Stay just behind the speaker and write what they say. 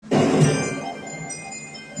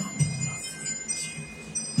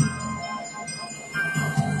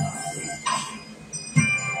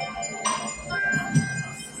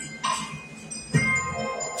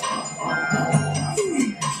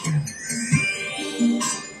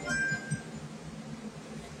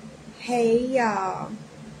Hey y'all,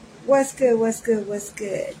 what's good, what's good, what's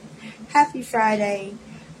good? Happy Friday.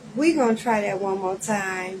 We're gonna try that one more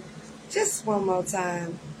time. Just one more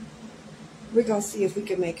time. We're gonna see if we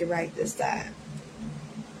can make it right this time.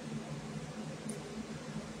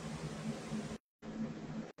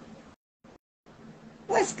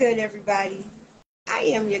 What's good, everybody? I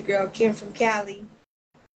am your girl, Kim from Cali.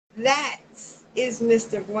 That is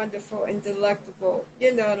Mr. Wonderful and Delectable.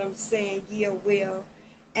 You know what I'm saying? Yeah, Will.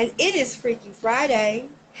 And it is Freaky Friday.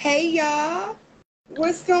 Hey y'all,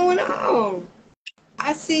 what's going on?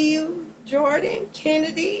 I see you, Jordan,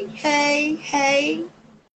 Kennedy. Hey, hey.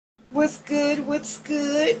 What's good? What's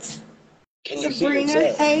good? Can you see Sabrina,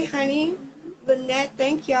 yourself? hey, honey. Lynette,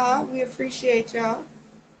 thank y'all. We appreciate y'all.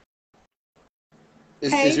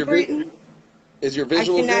 Is, Hey, is your Brittany. is your I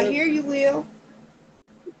visual cannot good? hear you, Will.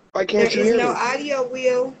 Why There can't you is hear no me? audio,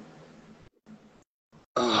 Will.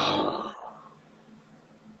 Oh,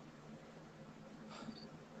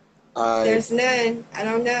 I There's none. I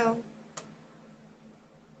don't know.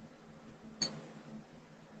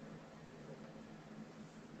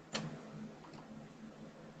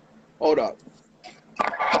 hold up.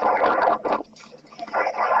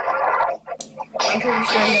 I'm pretty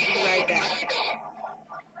sure he'll be right back.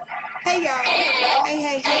 Hey, y'all. Hey,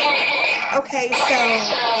 hey, hey. Okay,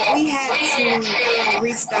 so we had to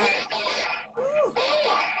restart. Woo.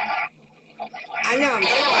 I know I'm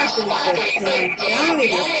sparkly, but damn, down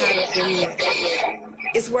it is hot up in here.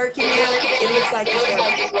 It's working now. It looks like it's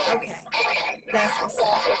working. Okay, that's what's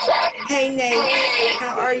up. Hey Nate,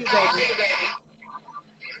 how are you, baby?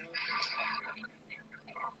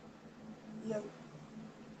 No,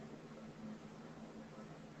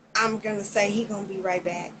 I'm gonna say he gonna be right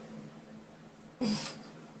back.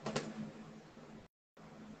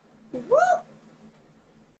 Woo!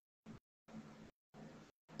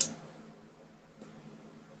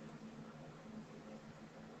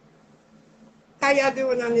 How y'all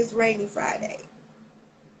doing on this rainy Friday?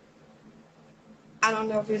 I don't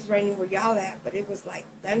know if it's raining where y'all at, but it was like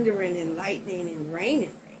thundering and lightning and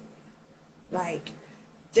raining. Like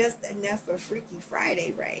just enough for Freaky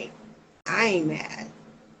Friday rain. I ain't mad.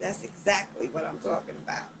 That's exactly what I'm talking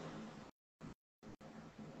about.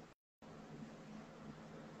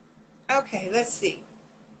 Okay, let's see.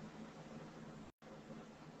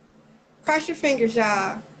 Cross your fingers,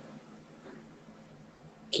 y'all.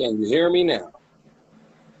 Can you hear me now?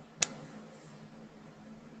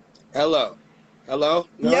 Hello, hello.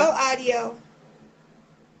 No No, audio.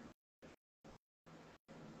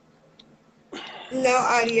 No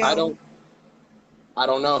I audio. don't. I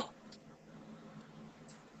don't know.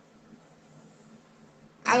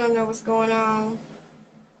 I don't know what's going on.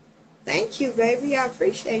 Thank you, baby. I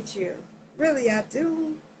appreciate you. Really, I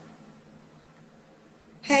do.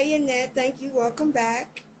 Hey, Annette. Thank you. Welcome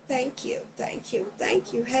back. Thank you. Thank you.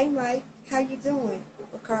 Thank you. Hey, Mike. How you doing?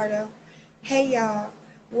 Ricardo. Hey, y'all.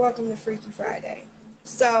 Welcome to Freaky Friday.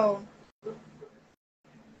 So,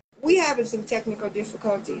 we having some technical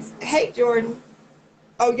difficulties. Hey, Jordan.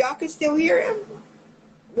 Oh, y'all can still hear him?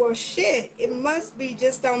 Well, shit. It must be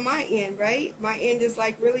just on my end, right? My end is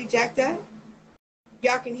like really jacked up.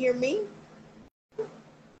 Y'all can hear me?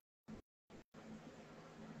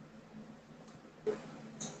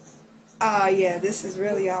 Yeah, this is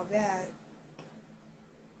really all bad.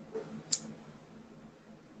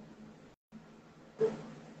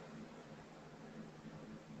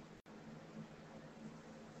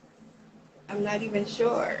 I'm not even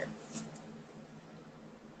sure.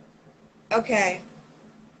 Okay.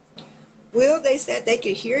 Will, they said they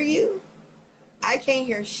could hear you. I can't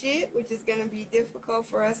hear shit, which is going to be difficult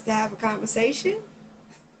for us to have a conversation.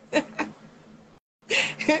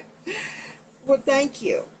 Well, thank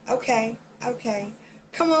you. Okay. Okay.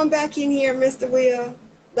 Come on back in here, Mr. Will.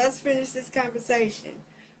 Let's finish this conversation.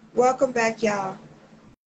 Welcome back, y'all.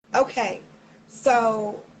 Okay.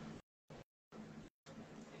 So,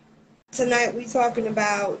 tonight we talking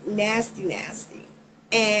about nasty, nasty.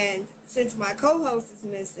 And since my co-host is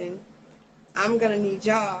missing, I'm going to need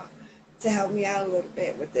y'all to help me out a little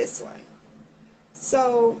bit with this one.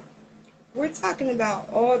 So, we're talking about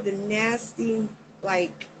all the nasty,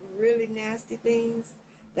 like really nasty things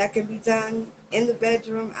that can be done in the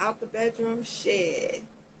bedroom, out the bedroom, shit.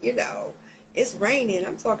 You know, it's raining.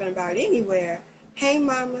 I'm talking about anywhere. Hey,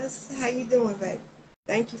 mamas, how you doing, babe?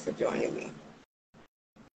 Thank you for joining me.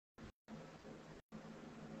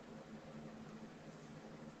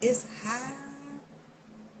 It's hot.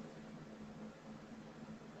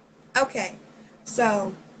 Okay,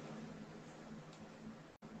 so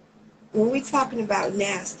when we talking about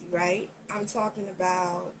nasty, right? I'm talking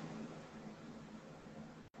about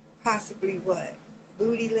possibly what?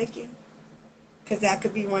 Booty licking? because that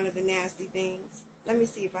could be one of the nasty things. Let me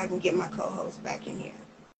see if I can get my co-host back in here.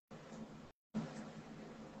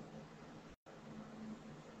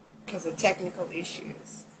 Because of technical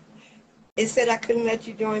issues. It said I couldn't let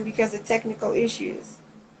you join because of technical issues.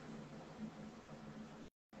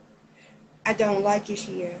 I don't like it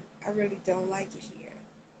here. I really don't like it here.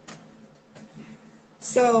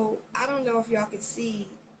 So I don't know if y'all can see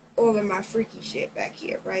all of my freaky shit back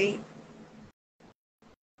here, right?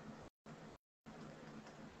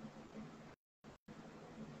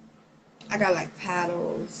 I got like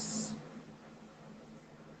paddles.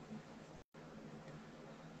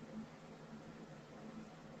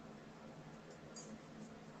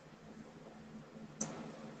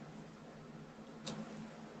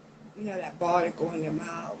 You know, that ball that go in your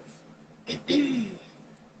mouth.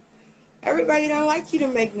 Everybody don't like you to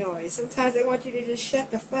make noise. Sometimes they want you to just shut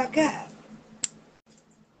the fuck up.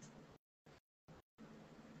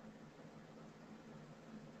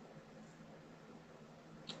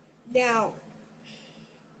 Now,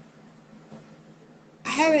 I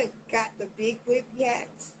haven't got the big whip yet.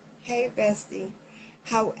 Hey, bestie.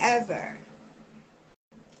 However,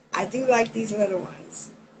 I do like these little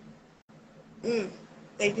ones.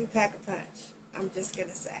 They do pack a punch. I'm just going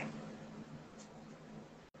to say.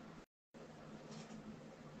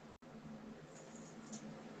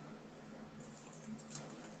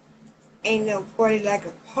 Ain't no party like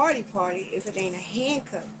a party if it ain't a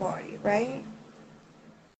handcuff party, right?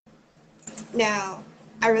 Now,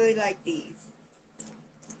 I really like these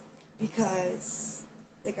because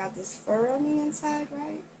they got this fur on the inside,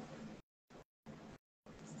 right?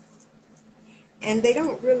 And they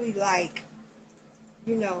don't really like,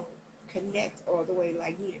 you know, connect all the way,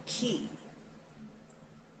 like need a key.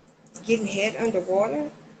 Getting head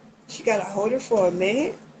underwater, she gotta hold her for a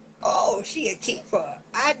minute. Oh, she a keeper.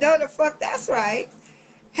 I know the fuck that's right.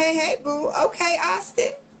 Hey, boo. Okay,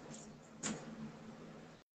 Austin.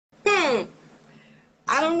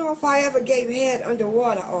 I don't know if I ever gave head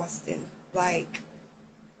underwater, Austin. Like,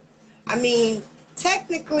 I mean,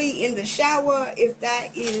 technically in the shower, if that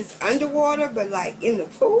is underwater, but like in the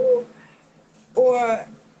pool, or,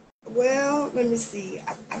 well, let me see.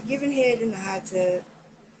 I've given head in the hot tub.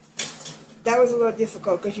 That was a little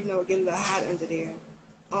difficult because, you know, it get a little hot under there.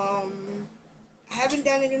 I haven't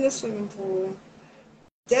done it in the swimming pool.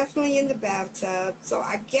 Definitely in the bathtub. So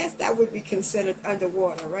I guess that would be considered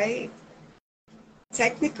underwater, right?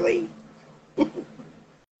 Technically.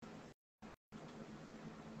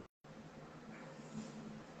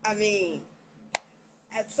 I mean,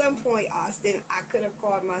 at some point, Austin, I could have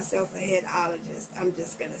called myself a headologist. I'm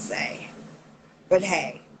just going to say. But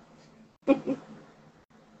hey,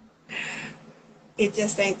 it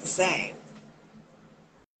just ain't the same.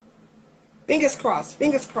 Fingers crossed.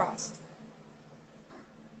 Fingers crossed.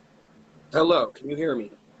 Hello, can you hear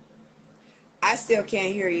me? I still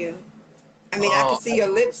can't hear you. I mean, I can see your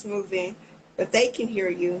lips moving, but they can hear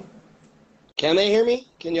you. Can they hear me?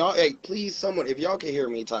 Can y'all, hey, please, someone, if y'all can hear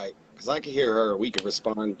me, type, because I can hear her, we can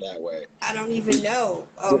respond that way. I don't even know.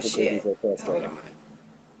 Oh, Difficulties shit. are Hold frustrating. on.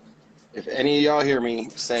 If any of y'all hear me,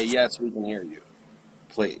 say yes, we can hear you.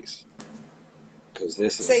 Please. Because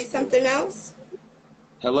this is... Say something else?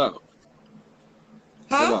 Hello.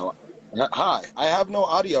 Huh? Hello. Hi. I have no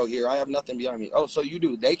audio here. I have nothing behind me. Oh, so you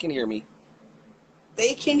do. They can hear me.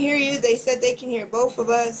 They can hear you. They said they can hear both of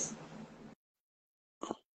us.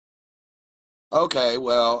 Okay,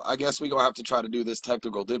 well, I guess we're going to have to try to do this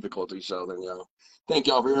technical difficulty show then, y'all. Thank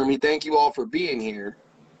y'all for hearing me. Thank you all for being here.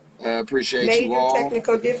 I appreciate you Major all.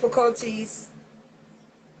 technical difficulties.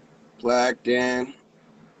 Black, Dan.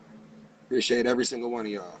 Appreciate every single one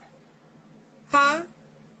of y'all. Huh?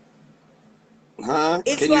 Huh?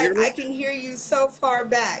 It's Can you hear like me? I can hear you so far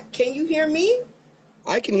back. Can you hear me?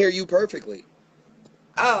 I can hear you perfectly.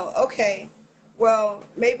 Oh, okay. Well,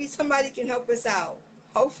 maybe somebody can help us out.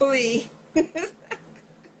 Hopefully,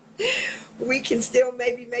 we can still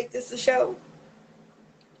maybe make this a show.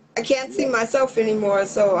 I can't see myself anymore,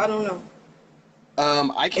 so I don't know.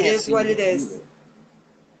 I It can't is see what you it is. either.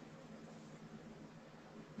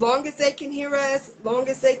 Long as they can hear us, long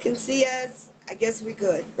as they can see us, I guess we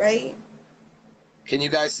good, right? Can you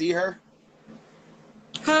guys see her?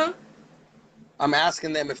 Huh? I'm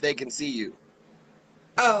asking them if they can see you.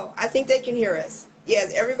 Oh, I think they can hear us.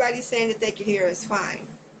 Yes, everybody's saying that they can hear us fine.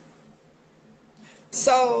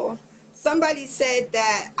 So somebody said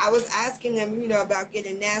that I was asking them, you know, about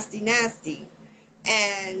getting nasty.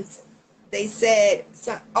 And they said,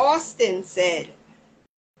 so Austin said,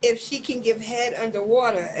 if she can give head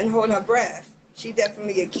underwater and hold her breath, she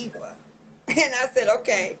definitely a keeper. And I said,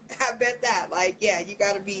 okay, I bet that. Like, yeah, you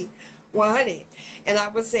got to be 100. And I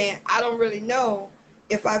was saying, I don't really know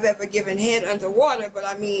if I've ever given head underwater, but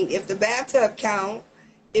I mean, if the bathtub count,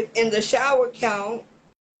 if in the shower count,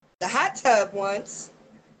 the hot tub once,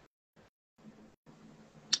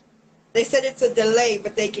 they said it's a delay,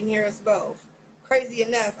 but they can hear us both. Crazy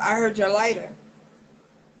enough, I heard your lighter.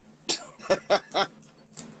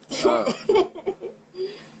 Oh, I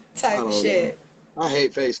Type don't know. shit. I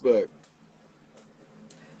hate Facebook.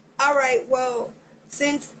 All right, well,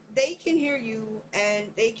 since they can hear you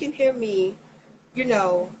and they can hear me, you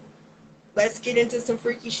know, let's get into some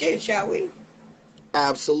freaky shit, shall we?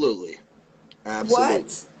 Absolutely. Absolutely.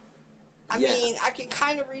 What? I Yes. mean, I can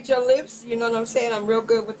kind of read your lips, you know what I'm saying? I'm real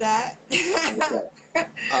good with that. Okay.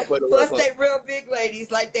 I'll put a Plus, lip up. they real big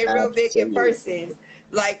ladies, like they real big in Absolutely. person.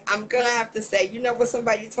 Like, I'm gonna have to say, you know what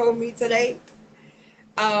somebody told me today?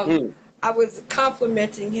 Um, Hmm. I was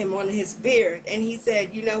complimenting him on his beard, and he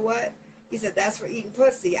said, "You know what?" He said, "That's for eating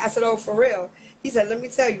pussy." I said, "Oh, for real?" He said, "Let me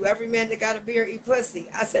tell you, every man that got a beard eat pussy."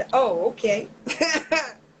 I said, "Oh, okay."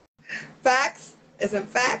 Facts? Is it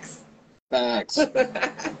facts? Facts.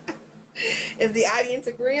 Is the audience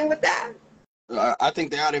agreeing with that? I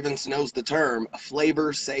think the audience knows the term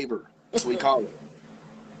flavor saver. That's what we call it.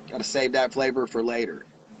 Got to save that flavor for later.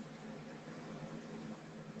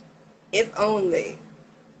 If only.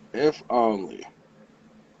 If only.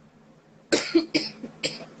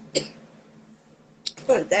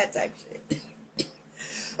 That type shit.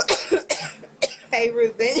 Hey,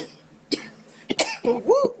 Ruben.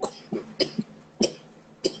 Woo.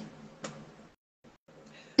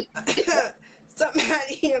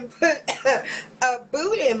 Somebody put a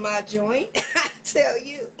boot in my joint. I tell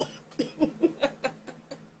you.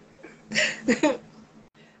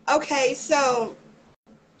 Okay, so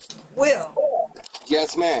Will,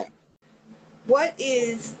 Yes, ma'am. what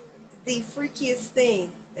is the freakiest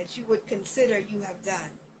thing that you would consider you have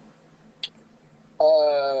done?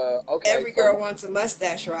 Okay. Every girl wants a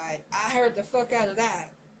mustache ride. I heard the fuck out of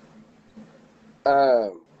that.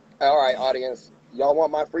 All right, audience. Y'all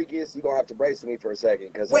want my freakiest? You gonna have to brace me for a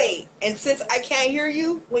second, cause Wait, and since I can't hear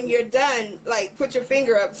you, when you're done, like put your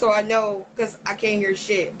finger up so I know, because I can't hear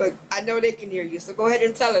shit, but I know they can hear you. So go ahead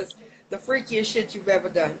and tell us the freakiest shit you've ever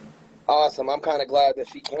done. awesome. I'm kind of glad that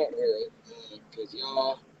she can't hear it, cause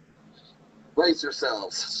y'all brace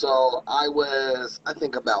yourselves. So I was, I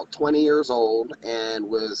think, about 20 years old and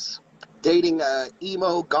was dating a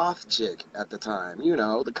emo goth chick at the time. You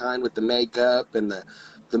know, the kind with the makeup and the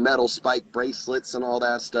metal spike bracelets and all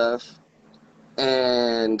that stuff.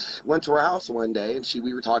 And went to her house one day, and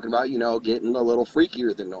we were talking about, you know, getting a little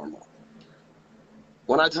freakier than normal.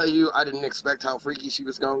 When I tell you I didn't expect how freaky she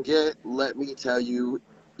was gonna get, let me tell you,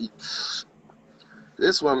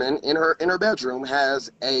 this woman in her bedroom has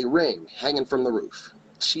a ring hanging from the roof.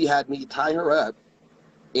 She had me tie her up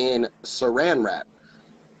in saran wrap,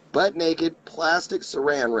 butt naked plastic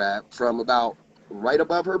saran wrap from about right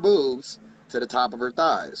above her boobs to the top of her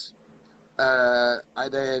thighs. I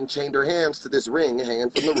then chained her hands to this ring hanging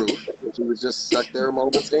from the roof, and she was just stuck there a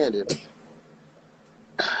moment standing.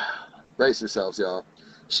 Brace yourselves, y'all.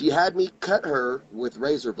 She had me cut her with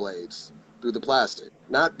razor blades through the plastic.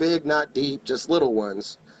 Not big, not deep, just little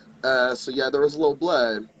ones. So yeah, there was a little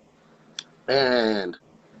blood, and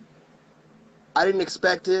I didn't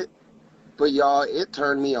expect it, but y'all, it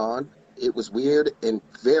turned me on. It was weird and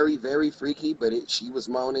very, very freaky, but she was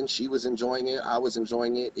moaning, she was enjoying it, I was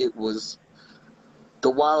enjoying it. It was the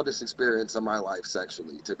wildest experience of my life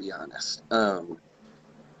sexually, to be honest.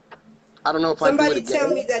 I don't know if I'd do it Somebody tell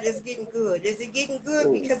me again. that it's getting good. Is it getting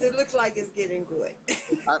good? Because it looks like it's getting good.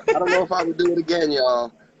 I don't know if I would do it again,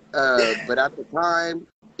 y'all. But at the time,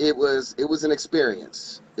 it was an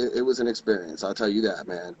experience. It was an experience. I'll tell you that,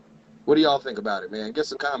 man. What do y'all think about it, man? Get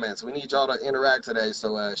some comments. We need y'all to interact today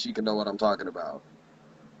so she can know what I'm talking about.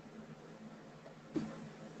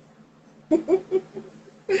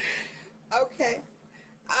 Okay.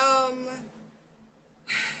 Um,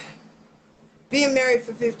 being married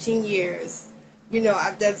for 15 years, you know,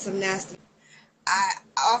 I've done some nasty. I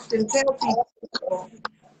often tell people,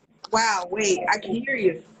 wow, wait, I can hear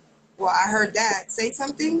you. Well, I heard that. Say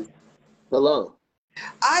something. Hello.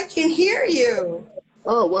 I can hear you.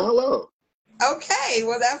 Oh, well, hello. Okay,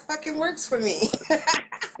 well, that fucking works for me.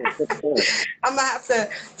 I'm gonna have to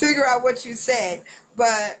figure out what you said.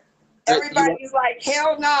 But You want? everybody's like,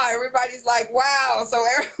 hell no. Everybody's like, wow. So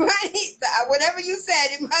everybody, whatever you said,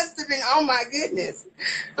 it must have been, oh my goodness.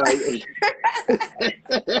 Uh,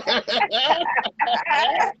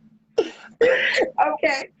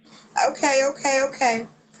 Okay. Okay. you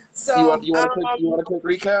want? So, You want a quick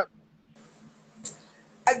recap?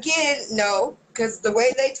 Again, no, because the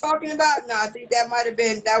way they talking about, no, I think that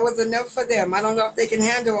was enough for them. I don't know if they can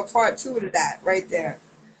handle a part two to that right there.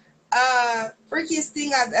 Freakiest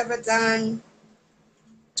thing I've ever done.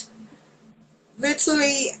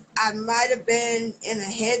 Literally, I might have been in a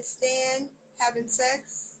headstand having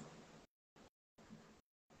sex.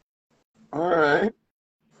 All right.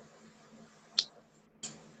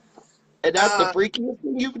 And that's the Uh, freakiest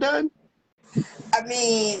thing you've done? I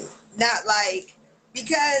mean, not like,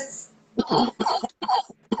 because,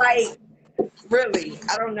 like, really,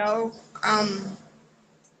 I don't know.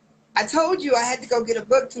 I told you I had to go get a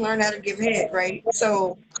book to learn how to give head, right?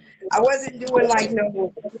 So I wasn't doing like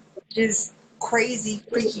no just crazy,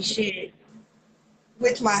 freaky shit.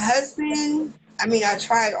 With my husband, I mean, I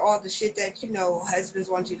tried all the shit that, husbands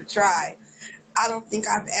want you to try. I don't think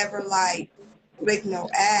I've ever, like, licked no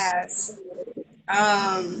ass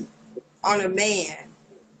um, on a man.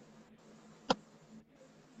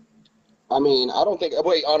 I mean, I don't think.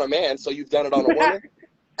 Wait, on a man, so you've done it on a woman?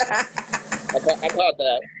 I caught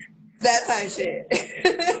that. That type of shit.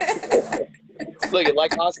 Look,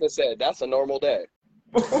 like Costa said, that's a normal day.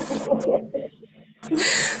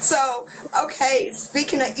 So, okay,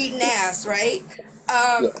 speaking of eating ass, right?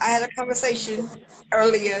 Yeah. I had a conversation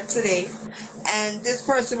earlier today, and this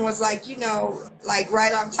person was like, like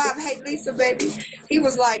right on top, hey Lisa, baby. He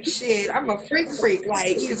was like, shit, I'm a freak.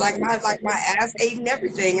 Like he was like my ass ate and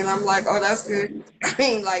everything, and I'm like, oh, that's good. I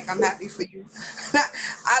mean, like, I'm happy for you.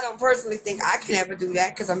 I don't personally think I can ever do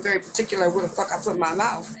that because I'm very particular where the fuck I put my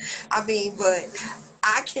mouth. I mean, but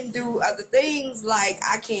I can do other things, like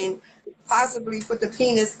I can possibly put the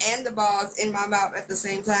penis and the balls in my mouth at the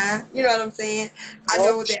same time. You know what I'm saying? I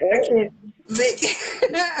know that I can lick.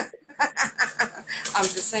 I'm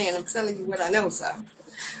just saying, I'm telling you what I know, so.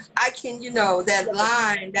 I can, that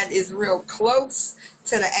line that is real close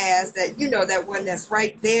to the ass, that, that one that's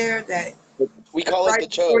right there, that We call it right the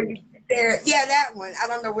before chode. you get there. Yeah, that one. I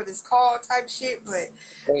don't know what it's called type shit, but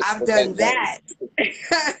I've done that.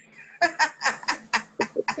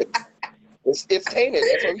 It's tainted.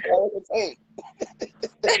 That's what we call it, the taint.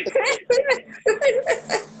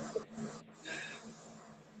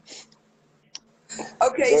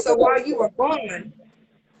 Okay, so while you were gone,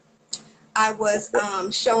 I was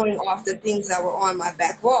showing off the things that were on my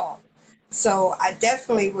back wall. So I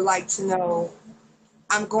definitely would like to know,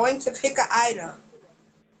 I'm going to pick an item,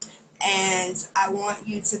 and I want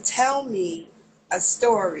you to tell me a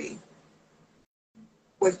story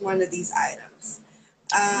with one of these items.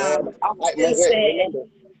 Austin said, Remember,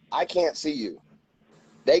 I can't see you.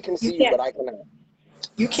 They can see you, but I cannot.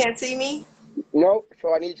 You can't see me? No,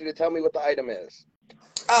 so I need you to tell me what the item is.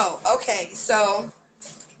 Oh, okay. So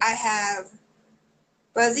I have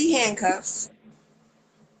fuzzy handcuffs.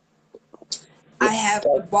 I have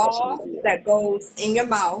a ball that goes in your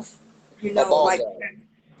mouth. A ball like,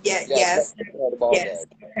 gag. yes. A ball Yes.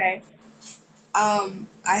 gag. Okay.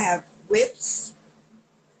 I have whips,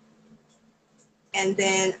 and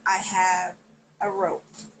then I have a rope.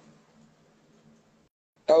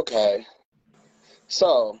 Okay.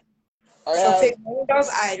 So Pick one of those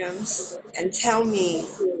items and tell me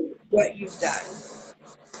what you've done.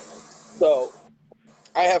 So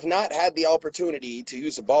I have not had the opportunity to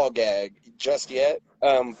use a ball gag just yet.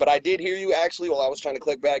 But I did hear you actually while I was trying to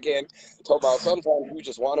click back in. Talk about sometimes you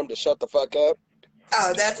just want them to shut the fuck up.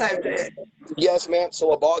 Oh, that type of it. Yes, man.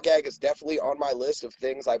 So a ball gag is definitely on my list of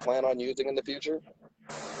things I plan on using in the future.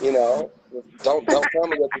 Don't tell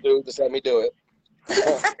me what to do. Just let me do it.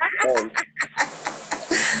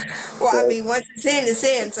 Well, I mean, once it's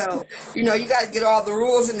in. So, you got to get all the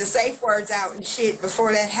rules and the safe words out and shit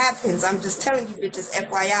before that happens. I'm just telling you bitches,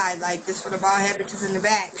 FYI, like this for the bald head bitches in the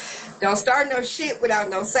back. Don't start no shit without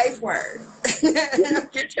no safe word.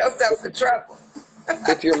 Get yourself in trouble.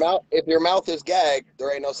 If your mouth is gagged,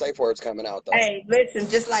 there ain't no safe words coming out though. Hey, listen,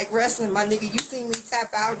 just like wrestling, my nigga, you seen me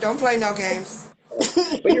tap out. Don't play no games.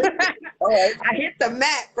 All right. I hit the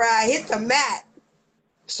mat, bro. I hit the mat.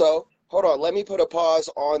 So hold on, let me put a pause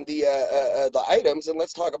on the items and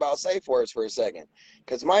let's talk about safe words for a second.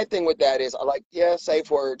 Because my thing with that is, I like,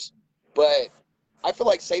 safe words, but I feel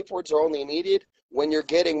like safe words are only needed when you're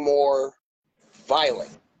getting more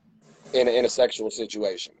violent in a sexual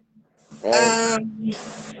situation. Right?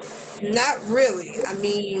 Not really. I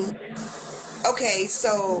mean, okay,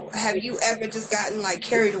 so have you ever just gotten like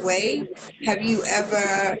carried away? Have you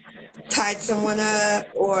ever tied someone up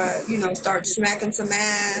or, start smacking some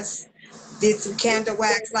ass, did some candle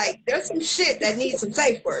wax? Like, there's some shit that needs some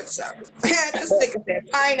safe words, so. Just think of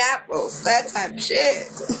that. Pineapples, that type of shit.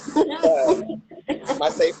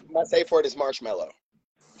 My safe word is marshmallow.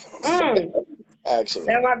 Actually,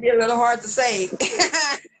 That might be a little hard to say.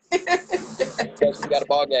 especially you got a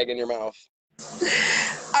ball gag in your mouth.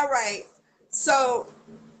 All right. So,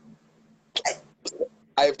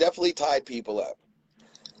 I have definitely tied people up.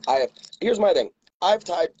 I have. Here's my thing. I've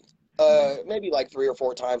tied, maybe like 3 or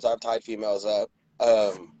 4 times. I've tied females up.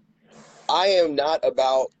 I am not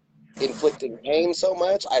about inflicting pain so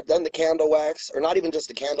much. I've done the candle wax, or not even just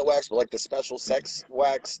the candle wax, but like the special sex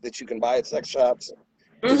wax that you can buy at sex shops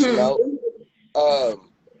that you melt.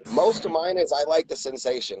 Most of mine is I like the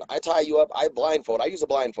sensation. I tie you up. I blindfold. I use a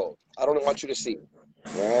blindfold. I don't want you to see.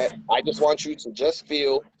 All right. I just want you to just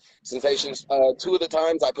feel sensations. 2 of the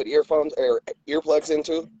times I put earphones or earplugs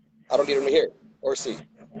into, I don't need them to hear or see.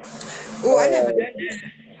 oh, I never done that.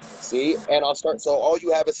 See, and I'll start. So all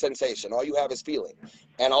you have is sensation. All you have is feeling.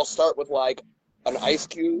 And I'll start with like an ice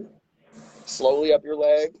cube, slowly up your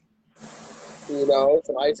leg. You know,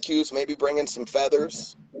 some ice cubes, maybe bring in some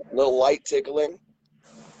feathers, a little light tickling.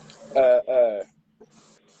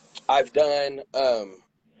 I've done,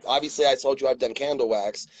 obviously, I told you I've done candle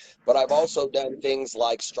wax, but I've also done things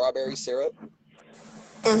like strawberry syrup.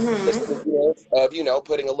 Just of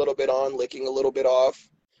putting a little bit on, licking a little bit off.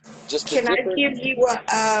 Just Can I give you a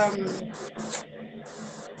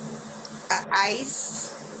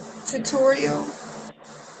ice tutorial?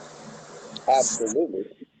 Absolutely.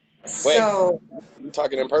 So, wait, you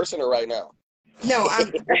talking in person or right now? No,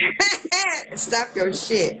 I'm stop your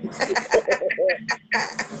shit.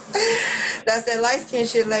 That's that light skin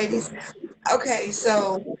shit, ladies. Okay,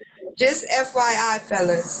 so just FYI,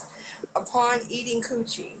 fellas, upon eating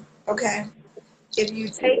coochie, okay, if you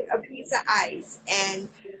take a piece of ice and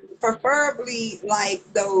preferably like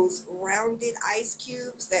those rounded ice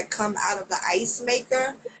cubes that come out of the ice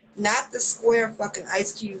maker, not the square fucking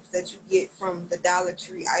ice cubes that you get from the Dollar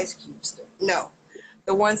Tree ice cube store. No,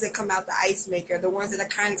 the ones that come out the ice maker, the ones that are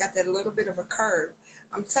kind of got that little bit of a curve.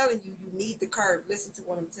 I'm telling you, you need the curve. Listen to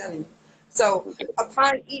what I'm telling you. So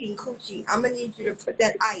upon eating coochie, I'm gonna need you to put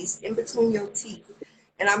that ice in between your teeth,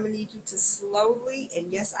 and I'm gonna need you to slowly,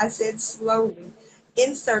 and yes, I said slowly,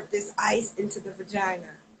 insert this ice into the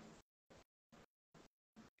vagina.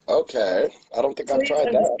 Okay, I don't think I've Please tried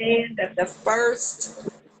that. understand that the first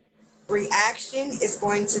reaction is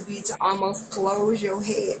going to be to almost close your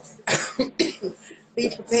head. Be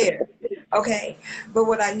prepared. Okay. But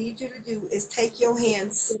what I need you to do is take your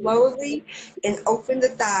hand slowly and open the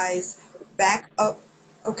thighs back up.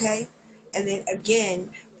 Okay. And then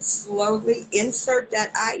again, slowly insert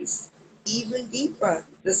that ice even deeper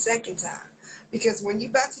the second time. Because when you're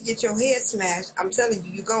about to get your head smashed, I'm telling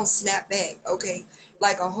you, you're going to snap back. Okay.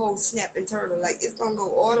 Like a whole snapping turtle. Like it's going to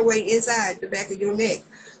go all the way inside the back of your neck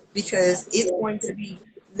because it's going to be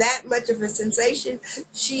that much of a sensation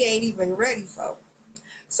she ain't even ready for.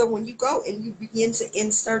 So when you go and you begin to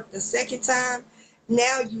insert the second time,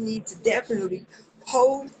 now you need to definitely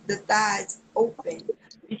hold the thighs open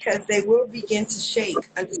because they will begin to shake.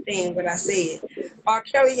 Understand what I said. R.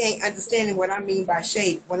 Kelly ain't understanding what I mean by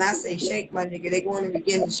shake. When I say shake, my nigga, they're going to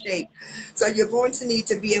begin to shake. So you're going to need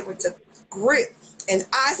to be able to grip. And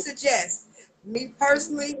I suggest, me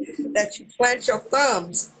personally, that you plant your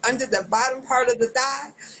thumbs under the bottom part of the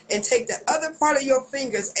thigh and take the other part of your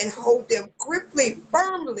fingers and hold them griply,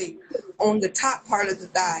 firmly on the top part of the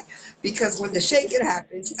thigh. Because when the shaking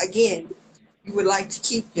happens, again, you would like to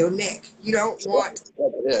keep your neck. You don't want...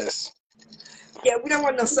 Yes. Yeah, we don't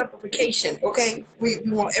want no suffocation, okay? We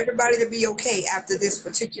want everybody to be okay after this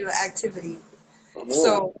particular activity.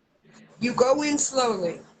 So you go in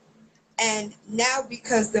slowly. And now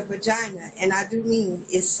because the vagina, and I do mean,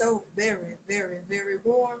 is so very, very, very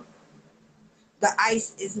warm, the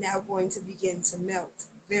ice is now going to begin to melt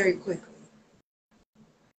very quickly.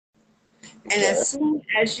 And as soon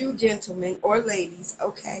as you gentlemen or ladies,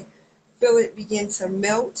 okay, feel it begin to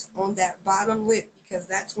melt on that bottom lip, because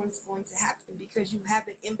that's when it's going to happen because you have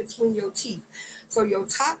it in between your teeth. So your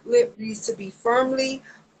top lip needs to be firmly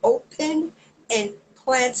open and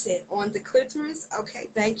planted on the clitoris. Okay,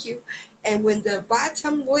 thank you. And when the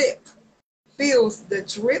bottom lip feels the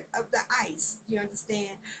drip of the ice, you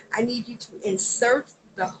understand, I need you to insert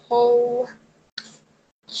the whole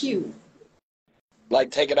cube.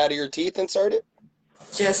 Like take it out of your teeth, insert it?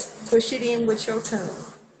 Just push it in with your tongue.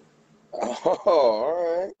 Oh,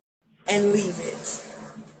 all right. And leave it.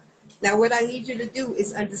 Now what I need you to do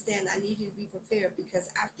is understand, I need you to be prepared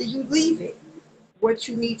because after you leave it, what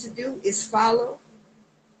you need to do is follow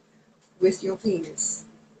with your penis.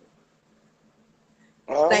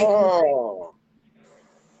 Thank you.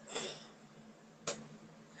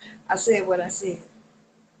 I said what I said.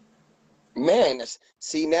 Man,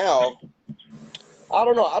 see now, I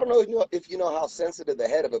don't know. I don't know if you know how sensitive the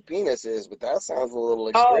head of a penis is, but that sounds a little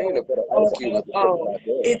extreme to Oh, put an ice oh, cube oh, at the tip of oh. that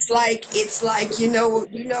dick. It's like you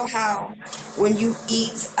know how when you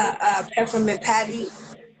eat a peppermint patty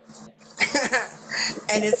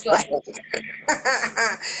and it's like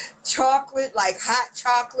chocolate, like hot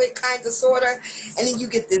chocolate kind of sorta, and then you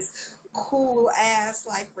get this cool ass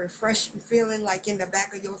like refreshing feeling like in the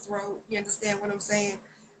back of your throat. You understand what I'm saying?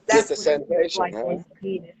 Get That's the what it feels sensation, like huh? when you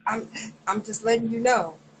eat it. I'm just letting you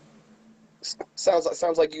know.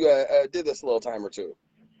 Sounds like you did this a little time or two.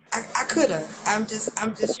 I could have. I'm just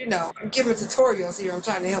I'm giving tutorials here. I'm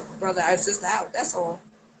trying to help a brother or sister out. That's all.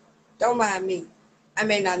 Don't mind me. I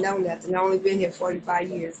may not know nothing. I've only been here 45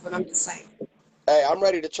 years, but I'm just saying. Hey, I'm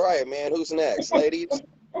ready to try it, man. Who's next, ladies?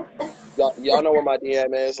 Y'all know where my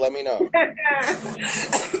DM is. Let me know.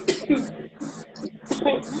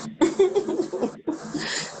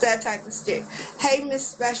 That type of stick. Hey, Miss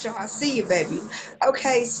Special, I see you, baby.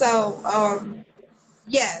 Okay, so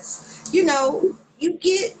yes, you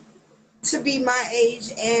get to be my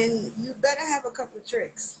age, and you better have a couple of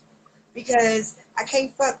tricks because I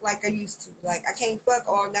can't fuck like I used to. Like I can't fuck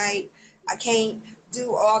all night. I can't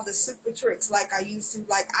do all the super tricks like I used to.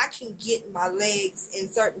 Like I can get my legs in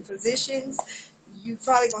certain positions. You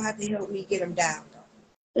probably gonna have to help me get them down.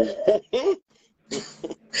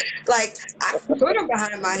 Like I can put them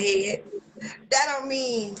behind my head. That don't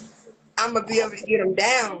mean I'm gonna be able to get them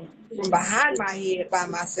down from behind my head by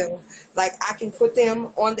myself. Like I can put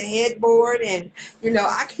them on the headboard, and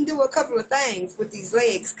I can do a couple of things with these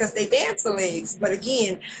legs because they dancer legs. But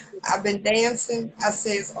again, I've been dancing. I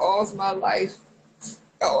says all's my life.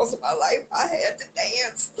 All's my life I had to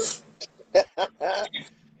dance.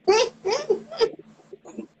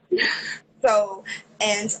 So,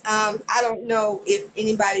 and I don't know if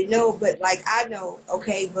anybody know, but like I know,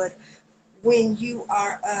 okay, but when you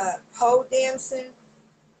are pole dancing,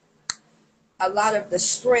 a lot of the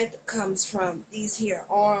strength comes from these here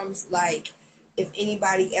arms. Like, if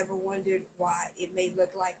anybody ever wondered why it may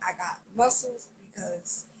look like I got muscles,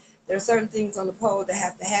 because there are certain things on the pole that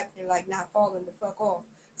have to happen, like not falling the fuck off.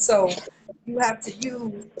 So you have to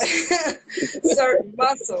use certain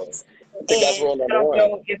muscles. That's And rule I number don't one.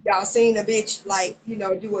 know if y'all seen a bitch like,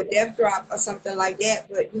 do a death drop or something like that,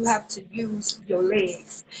 but you have to use your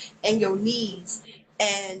legs and your knees.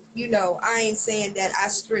 And, I ain't saying that I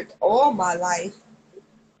stripped all my life,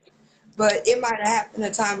 but it might have happened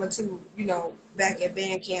a time or two, back at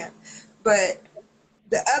band camp. But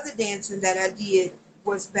the other dancing that I did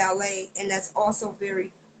was ballet, and that's also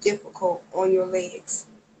very difficult on your legs.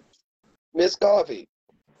 Miss Coffee,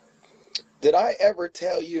 did I ever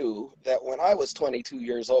tell you that when I was 22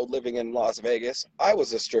 years old living in Las Vegas, I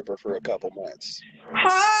was a stripper for a couple months?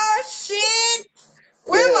 Oh, shit!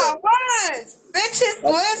 Where Yeah. my ones? Bitches,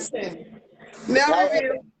 listen. The Mel pal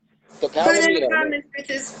review. the Put it in the Palomino, comments,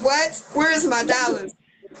 bitches. What? Where's my dollars?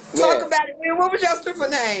 Talk man. about it. What was your stripper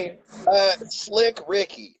name? Slick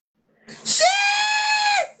Ricky. Shit!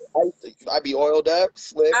 I be oiled up,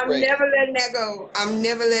 Slick I'm Ricky. never letting that go. I'm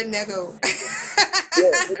never letting that go.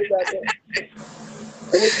 Yeah, it was at the,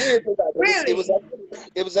 and it's weird because Really?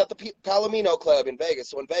 it was at the Palomino Club in Vegas.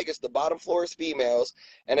 So in Vegas, the bottom floor is females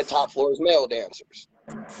and the top floor is male dancers.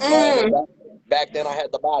 And Mm. back then I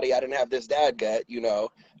had the body. I didn't have this dad gut.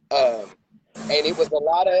 Um, and it was a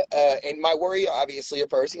lot of, and my worry, obviously, at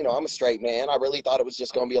first, I'm a straight man. I really thought it was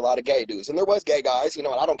just going to be a lot of gay dudes. And there was gay guys, and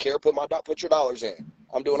I don't care. Put your dollars in.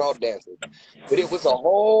 I'm doing all the dancing. But it was a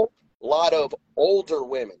whole lot of older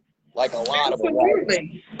women, like a lot of them. Like,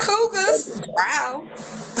 Absolutely. Cougars. Wow.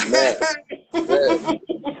 man, yeah.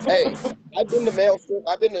 Hey, I've been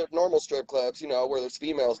to normal strip clubs, where there's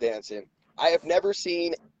females dancing. I have never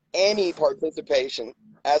seen any participation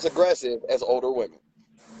as aggressive as older women.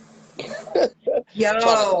 Yo,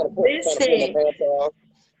 Trying to pull my listen. pants off. Oh,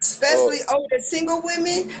 Especially older single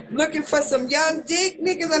women looking for some young dick,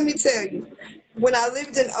 nigga. Let me tell you. When I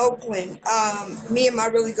lived in Oakland, me and my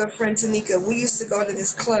really good friend Tanika, we used to go to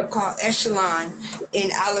this club called Echelon in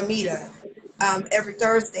Alameda every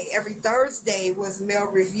Thursday. Every Thursday was male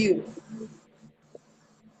review.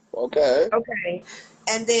 okay. Okay.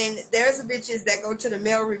 And then there's the bitches that go to the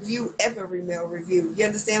male review, every male review. You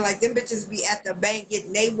understand? Like them bitches be at the bank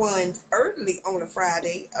getting they ones early on a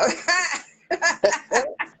Friday.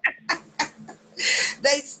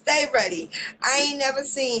 They stay ready. I ain't never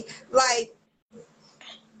seen like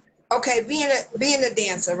okay, being a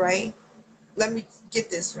dancer, right? Let me get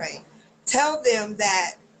this right. Tell them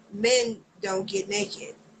that men don't get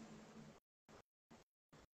naked.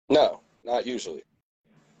 No, not usually.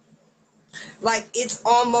 Like it's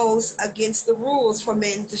almost against the rules for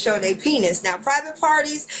men to show their penis. Now, private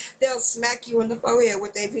parties, they'll smack you in the forehead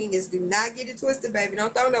with their penis. Do not get it twisted, baby.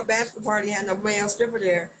 Don't throw no bachelor party, have no male stripper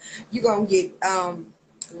there. You gonna get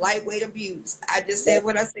lightweight abuse. I just said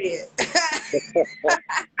what I said.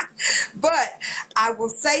 But I will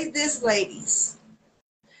say this, ladies.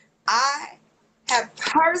 I have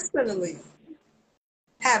personally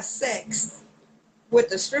have sex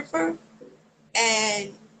with a stripper,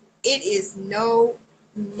 and it is no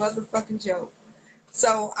motherfucking joke.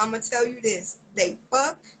 So I'm gonna tell you this: they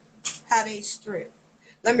fuck how they strip.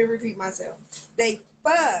 Let me repeat myself. They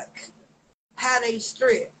fuck how they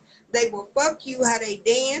strip. They will fuck you how they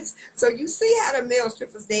dance. So you see how the male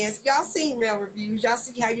strippers dance. Y'all seen male reviews. Y'all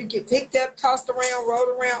see how you get picked up, tossed around, rolled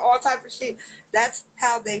around, all type of shit. That's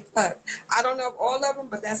how they fuck. I don't know if all of them,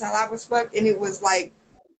 but that's how I was fucked. And it was like,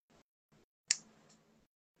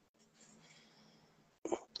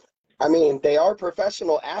 I mean, they are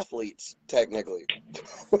professional athletes, technically.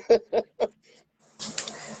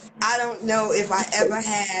 I don't know if I ever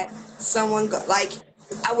had someone go, like,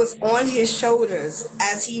 I was on his shoulders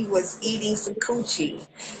as he was eating some coochie,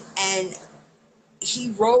 and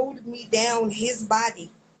he rolled me down his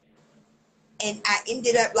body, and I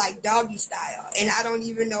ended up like doggy style, and I don't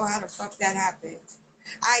even know how the fuck that happened.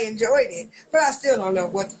 I enjoyed it, but I still don't know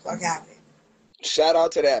what the fuck happened. Shout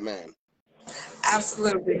out to that man.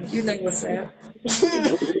 Absolutely, you know what's up.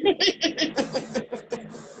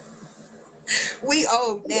 We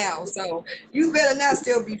old now, so you better not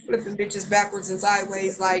still be flipping bitches backwards and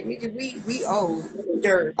sideways. Like nigga, we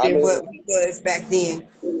older I than mean, what we was back then.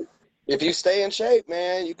 if you stay in shape,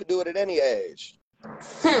 man, you could do it at any age.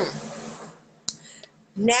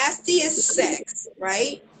 Nasty is sex,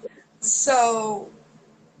 right? So,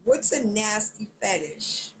 what's a nasty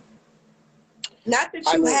fetish? Not that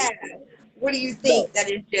I you mean, have. What do you no, think?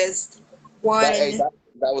 That is just one. that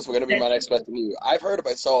was going to be my next question to you. I've heard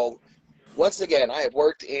about, so once again, I have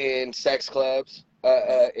worked in sex clubs,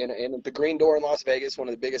 in the Green Door in Las Vegas, one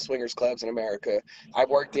of the biggest swingers clubs in America. I've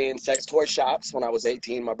worked in sex toy shops when I was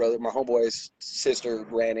 18. My homeboy's sister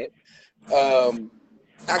ran it. I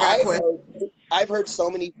got I've quit. heard, I've heard so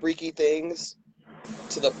many freaky things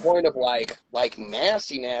to the point of like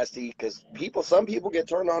nasty, because some people get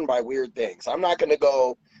turned on by weird things. I'm not gonna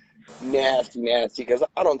go nasty, because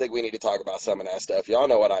I don't think we need to talk about some of that stuff. Y'all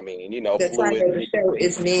know what I mean, The fluid. title of the show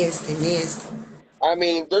is nasty. I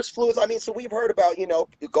mean, there's fluids. I mean, so we've heard about,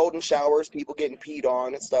 golden showers, people getting peed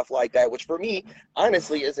on and stuff like that, which for me,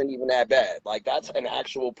 honestly, isn't even that bad. Like, that's an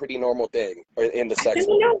actual pretty normal thing in the sex You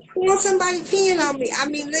world. know, want somebody peeing on me. I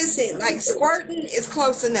mean, listen, like squirting is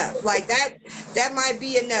close enough. Like that might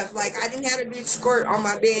be enough. Like I didn't have a big squirt on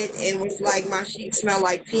my bed and was like my sheets smell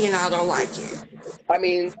like pee and I don't like it. I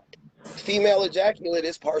mean, female ejaculate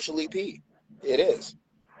is partially pee. It is.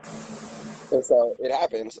 And so it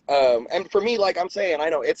happens. And for me, like I'm saying, I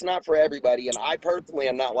know it's not for everybody. And I personally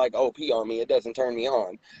am not like, oh, pee on me. It doesn't turn me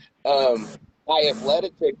on. I have let a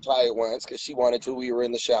chick try it once because she wanted to. We were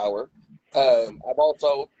in the shower. I've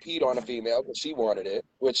also peed on a female because she wanted it,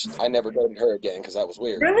 which I never dated her again because that was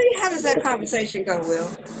weird. Really? How does that conversation go,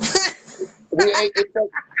 Will?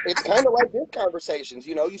 It's kind of like this conversations,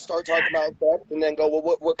 you start talking about sex and then go,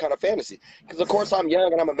 well, what kind of fantasy? Because of course I'm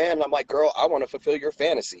young and I'm a man and I'm like, girl, I want to fulfill your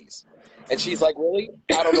fantasies. And she's like, really?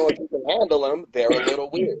 I don't know if you can handle them. They're a little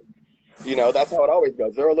weird. That's how it always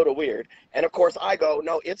goes. They're a little weird. And of course I go,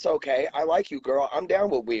 no, it's okay. I like you, girl. I'm down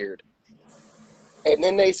with weird. And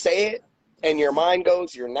then they say it and your mind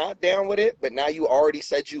goes, you're not down with it, but now you already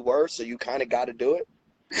said you were, so you kind of got to do it.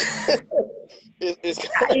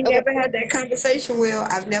 I ain't never had that conversation, Will.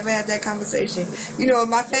 I've never had that conversation. You know what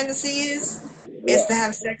my fantasy is? Yeah. It's to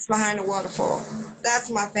have sex behind a waterfall. That's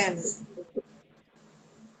my fantasy.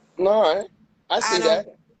 No, I see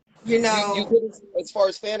that. You know, you could, as far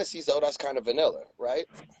as fantasies though, that's kind of vanilla, right?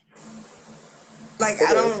 like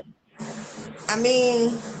I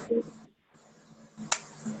mean,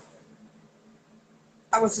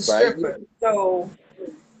 I was a stripper. Right? So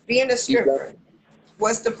being a stripper,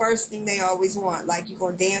 what's the first thing they always want? Like, you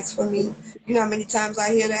gonna dance for me? You know how many times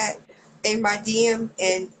I hear that in my DM,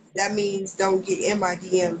 and that means don't get in my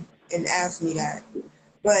DM and ask me that.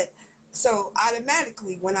 But so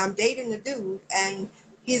automatically when I'm dating a dude and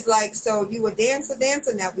he's like, so you a dancer?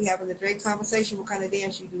 Now we having a great conversation. What kind of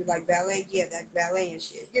dance you do? Like ballet? Yeah, that ballet and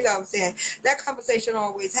shit. You know what I'm saying? That conversation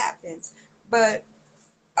always happens. But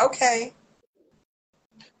okay.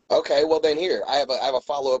 Okay, well then here, I have a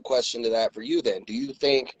follow-up question to that for you then. Do you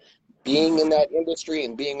think being in that industry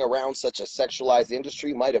and being around such a sexualized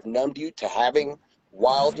industry might have numbed you to having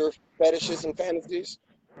wilder fetishes and fantasies?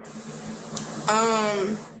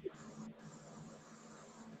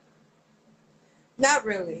 Not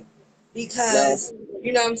really, No. because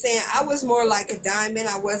you know what I'm saying. I was more like a diamond.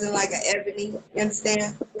 I wasn't like an ebony. You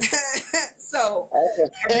understand? So I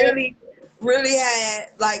Okay. really, really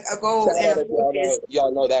had like a goal Shout and out a if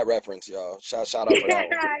y'all focus. know that reference, y'all. Shout out for that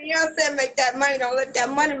one. You know what I'm saying? Make that money. Don't let that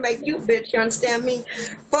money make you, bitch. You understand me?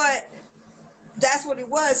 But that's what it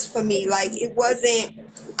was for me. Like it wasn't.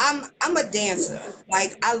 I'm a dancer.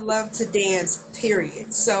 Like I love to dance.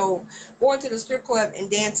 Period. So going to the strip club and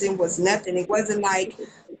dancing was nothing. It wasn't like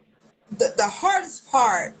the hardest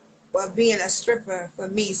part of being a stripper for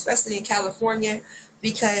me, especially in California,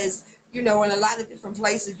 because you know in a lot of different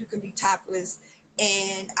places you can be topless,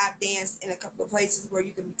 and I've danced in a couple of places where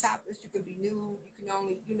you can be topless, you can be nude, you can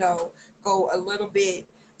only go a little bit.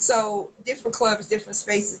 So different clubs, different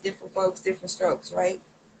spaces, different folks, different strokes, right?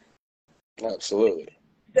 Absolutely.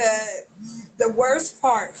 The worst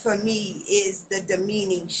part for me is the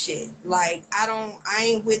demeaning shit. Like I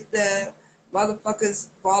ain't with the motherfuckers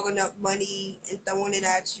balling up money and throwing it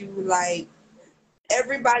at you. Like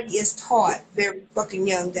everybody is taught very fucking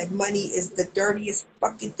young that money is the dirtiest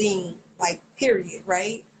fucking thing. Like period,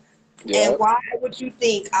 right? And Yep. why would you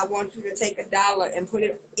think I want you to take $1 and put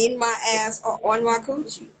it in my ass or on my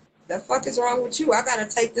coochie? The fuck is wrong with you? I gotta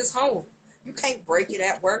take this home. You can't break it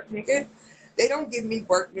at work, nigga. They don't give me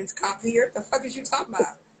workman's comp here. The fuck is you talking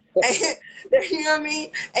about? You know what I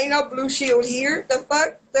mean? Ain't no blue shield here. The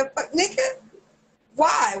fuck, nigga.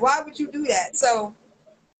 Why? Why would you do that? So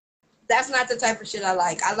that's not the type of shit I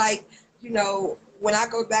like. I like, when I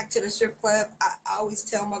go back to the strip club, I always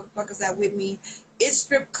tell motherfuckers that with me, it's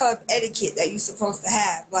strip club etiquette that you're supposed to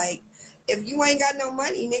have. Like, if you ain't got no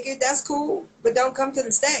money, nigga, that's cool, but don't come to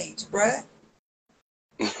the stage, bruh.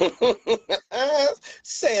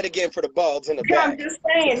 Say it again for the balls in the Yeah, I'm back. just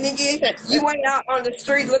saying, nigga, you ain't out on the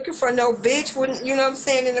street looking for no bitch when, you know what I'm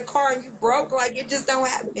saying, in the car and you broke, like, it just don't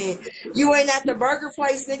happen. You ain't at the burger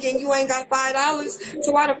place, nigga, and you ain't got $5.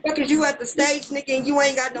 So why the fuck is you at the stage, nigga, and you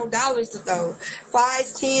ain't got no dollars to throw?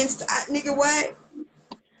 Fives, tens, nigga, what?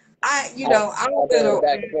 I'm a I'll go on the little,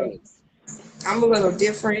 back points. I'm a little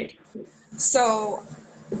different. So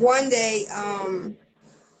one day,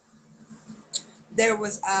 there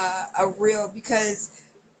was a real, because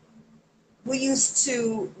we used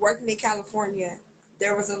to working in California.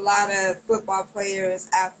 There was a lot of football players,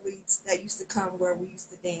 athletes that used to come where we used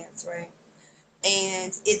to dance, right?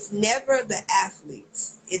 And it's never the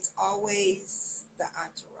athletes. It's always the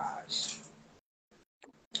entourage.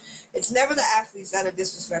 It's never the athletes that are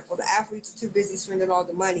disrespectful. The athletes are too busy spending all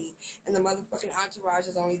the money, and the motherfucking entourage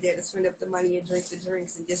is only there to spend up the money and drink the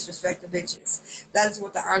drinks and disrespect the bitches. That is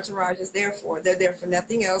what the entourage is there for. They're there for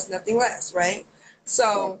nothing else, nothing less, right?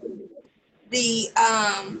 So the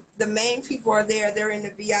main people are there. They're in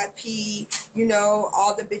the VIP.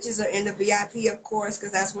 All the bitches are in the VIP, of course,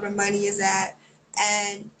 because that's where the money is at.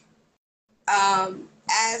 And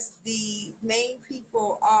as the main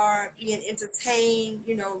people are being entertained,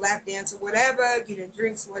 lap dance or whatever, getting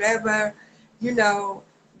drinks, whatever,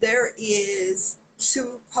 there is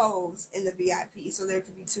two poles in the VIP, so there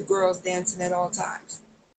could be two girls dancing at all times.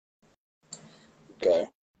 Okay.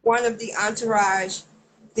 One of the entourage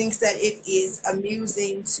thinks that it is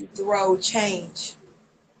amusing to throw change.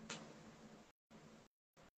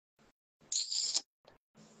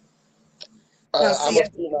 Now, I'm see, a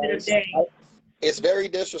at the few end of the nice. day, It's very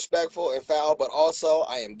disrespectful and foul, but also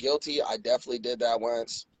I am guilty. I definitely did that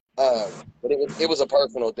once. But it was a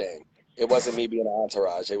personal thing. It wasn't me being an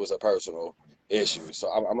entourage. It was a personal issue. So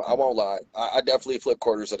I won't lie. I definitely flipped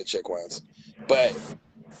quarters at a chick once. But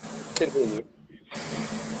continue.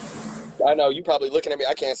 I know you probably looking at me.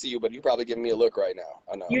 I can't see you, but you probably giving me a look right now.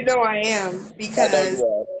 I know. I am, I know because, you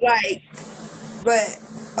are. like, but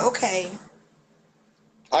okay.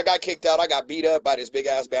 I got kicked out. I got beat up by this big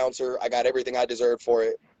ass bouncer. I got everything I deserved for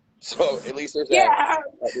it. So at least there's Yeah, that.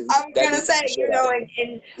 I was That gonna beat the say, shit out of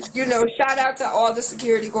me. shout out to all the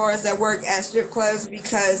security guards that work at strip clubs,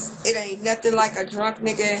 because it ain't nothing like a drunk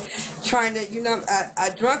nigga trying to,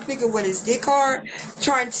 a drunk nigga with his dick hard,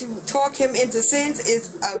 trying to talk him into sense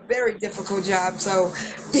is a very difficult job. So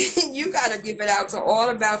you gotta give it out to all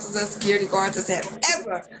the bouncers and security guards that have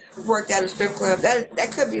ever worked at a strip club.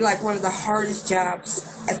 That could be like one of the hardest jobs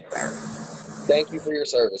ever. Thank you for your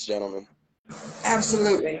service, gentlemen.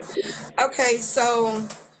 Absolutely. Okay, so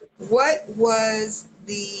what was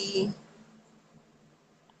the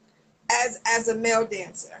as a male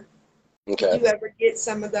dancer? Did Okay. you ever get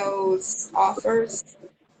some of those offers?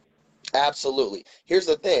 Absolutely. Here's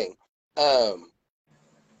the thing. Um,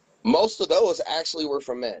 Most of those actually were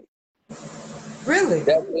from men. Really?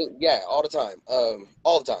 Definitely, yeah, all the time.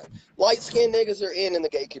 All the time. Light skinned niggas are in the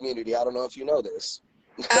gay community. I don't know if you know this.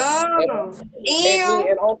 Oh, And me, ew.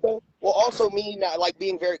 and also me not like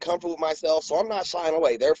being very comfortable with myself, so I'm not shying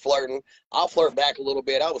away. They're flirting. I'll flirt back a little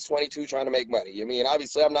bit. I was 22 trying to make money. You mean,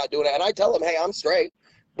 obviously I'm not doing that. And I tell them, hey, I'm straight,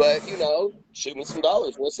 but shoot me some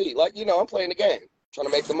dollars. We'll see. Like, I'm playing the game, trying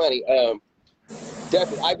to make the money.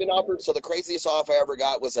 Definitely, I've been offered. So the craziest offer I ever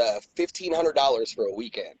got was $1,500 for a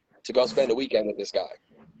weekend to go spend a weekend with this guy.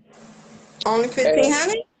 Only And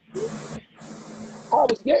 1,500? I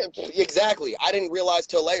was, yeah, exactly. I didn't realize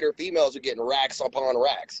till later females are getting racks upon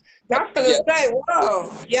racks. I'm gonna Yeah, say,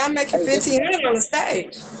 whoa, yeah, I'm making hey, listen, 1,500 on the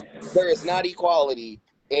stage. there is not equality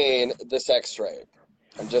in the sex trade.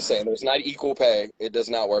 I'm just saying, there's not equal pay. It does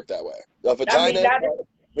not work that way. A I mean, vagina, not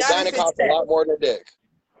vagina if it's costs a lot more than a dick.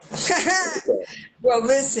 sex. Well,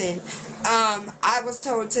 listen, I was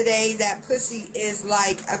told today that pussy is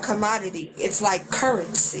like a commodity. It's like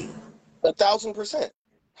currency. 1,000%.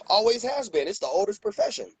 Always has been. It's the oldest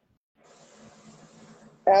profession.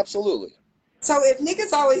 Absolutely. So if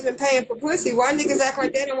niggas always been paying for pussy, why niggas act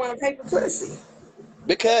like they don't want to pay for pussy?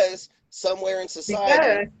 Because somewhere in society,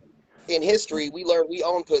 Because, in history, we learned we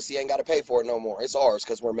own pussy, ain't got to pay for it no more. It's ours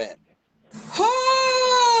because we're men.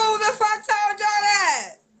 who the fuck told y'all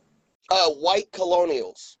that? White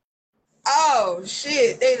colonials. Oh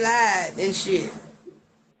shit, they lied and shit.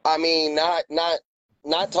 I mean,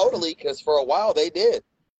 not totally, because for a while they did.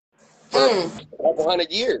 For a Mm. couple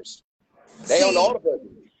hundred years, they owned all See, the pussy.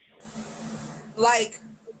 like,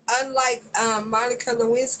 unlike Monica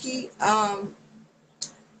Lewinsky,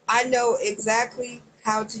 I know exactly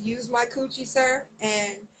how to use my coochie, sir,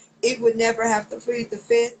 and it would never have to plead the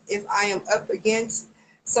fifth if I am up against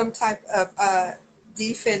some type of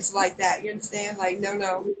defense like that. You understand? Like, no,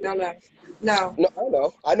 no, no, no, no.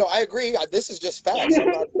 No, I know, I agree. This is just facts. I'm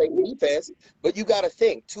not saying defense, but you got to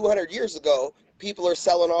think. 200 years ago, people are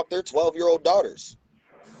selling off their 12-year-old daughters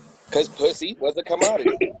because pussy was a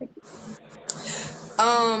commodity.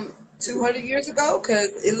 200 years ago, because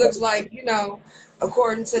it looks like,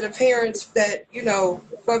 according to the parents that,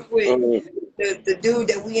 fuck with Mhm. the dude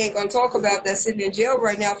that we ain't gonna talk about that's sitting in jail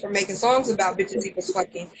right now for making songs about bitches he was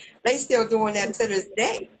fucking. They still doing that to this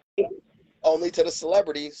day. Only to the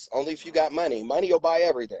celebrities. Only if you got money. Money will buy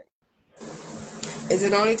everything. Is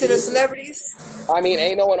it only to the celebrities? I mean,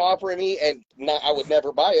 ain't no one offering me, and I would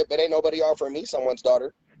never buy it, but ain't nobody offering me someone's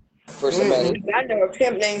daughter for some money. I know a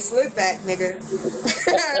pimp named Slickback, nigga.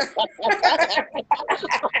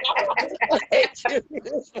 I hate you.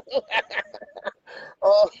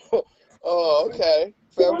 Oh, oh, okay.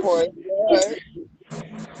 Fair point. All right.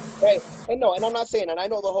 Hey, and no, and I'm not saying, and I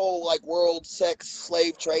know the whole like world sex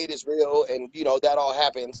slave trade is real, and that all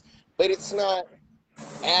happens, but it's not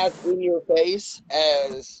as in your face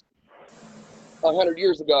as 100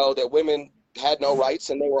 years ago that women had no rights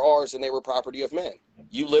and they were ours and they were property of men.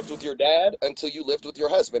 You lived with your dad until you lived with your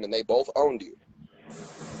husband, and they both owned you.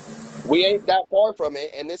 We ain't that far from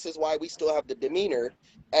it, and this is why we still have the demeanor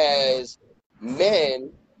as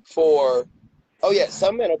men for, oh yeah,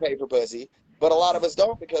 some men will pay for pussy, but a lot of us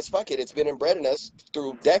don't, because fuck it, it's been inbred in us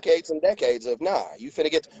through decades and decades of, nah, you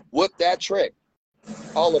finna get whoop that trick,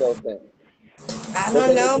 all of those things. I But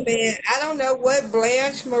don't then know, man. I don't know what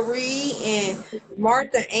Blanche Marie and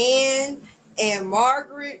Martha Ann and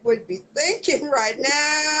Margaret would be thinking right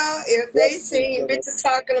now if they seen bitches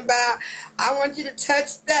talking about, I want you to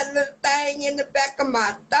touch that little thing in the back of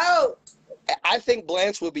my throat. I think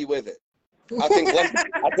Blanche would be with it. I think Blanche,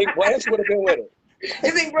 I think Blanche would have been with it.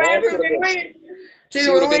 You think Blanche Blanche would would have have been been. with? She She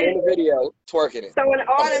would would have have been in went. the video twerking it. So an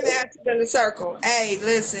automatic in the circle. Hey,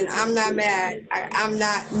 listen, I'm not mad. I'm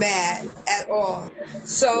not mad at all.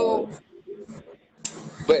 So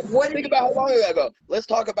But what think did about how long ago. Let's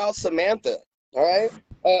talk about Samantha, all right,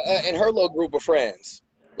 and her little group of friends,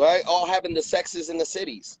 right, all having the sexes in the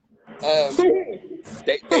cities.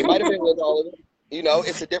 They might have been with all of them.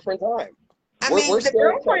 It's a different time. I We're mean, the still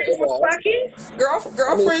girlfriends was evolved. fucking. I mean,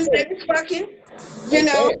 Girlfriends, they was fucking. You they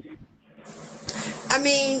know, can. I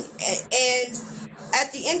mean, and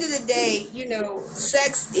at the end of the day,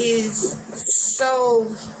 sex is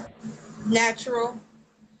so natural,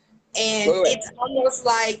 and Wait, wait, it's almost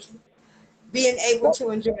like being able wait.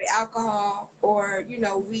 to enjoy alcohol or,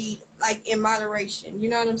 weed, like in moderation. You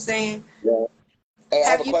know what I'm saying? Yeah. Hey, I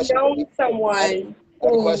have a Have you question for the. known someone I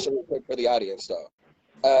have a who, question real quick for the audience, though.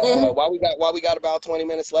 mhm, While we got about 20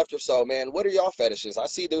 minutes left or so, man, what are y'all fetishes? I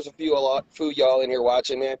see there's a few y'all in here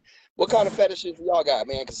watching, man. What kind of fetishes do y'all got,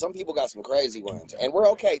 man? Because some people got some crazy ones, and we're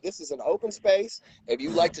okay. This is an open space. If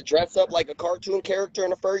you like to dress up like a cartoon character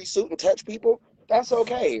in a furry suit and touch people, that's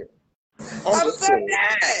okay here. I'm I'm just so curious.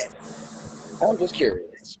 mad. I'm just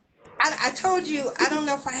curious. I told you, I don't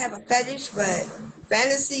know if I have a fetish, but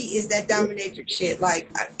fantasy is that dominatrix shit. Like,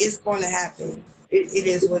 it's going to happen. It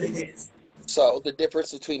is what it is. So the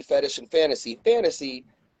difference between fetish and fantasy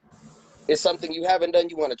is something you haven't done,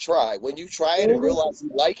 you want to try. When you try it and Mhm. realize you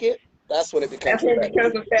like it, that's when it becomes That's a when it fetish.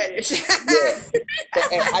 becomes a fetish. Yeah.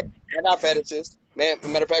 And I got fetishes. Man,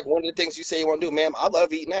 matter of fact, one of the things you say you want to do, man, I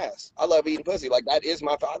love eating ass. I love eating pussy. Like, that is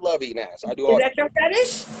I love eating ass. I do Is all that. that your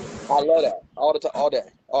fetish? I love that. All the time, all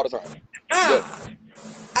day, all the time. Good.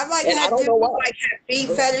 I've like And I had don't dudes know why. like have feet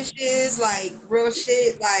fetishes, like real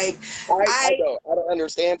shit. Like I don't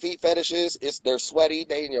understand feet fetishes. They're sweaty.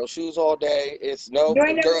 They in your shoes all day. It's no you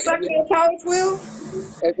ain't never girl. sucked your toes, Will?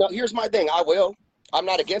 No, here's my thing. I will. I'm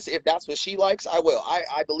not against it. If that's what she likes, I will.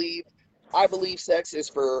 I believe sex is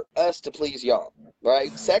for us to please y'all.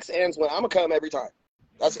 Right? Sex ends when I'm gonna come every time.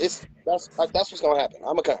 That's what's gonna happen.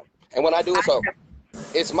 I'm gonna come, and when I do, it's over.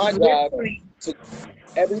 It's my job to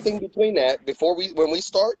everything between that. When we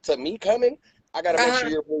start to me coming, I gotta make sure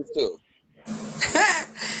you're pleased too.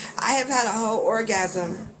 I have had a whole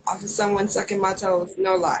orgasm off of someone sucking my toes.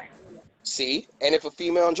 No lie. See, and if a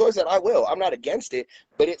female enjoys that, I will. I'm not against it,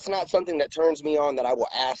 but it's not something that turns me on that I will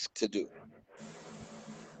ask to do.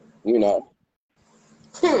 You know.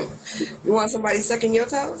 You want somebody sucking your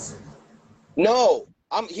toes? No,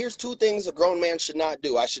 here's two things a grown man should not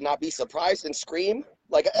do. I should not be surprised and scream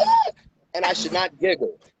like ah! And I should not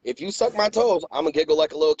giggle. If you suck my toes, I'm gonna giggle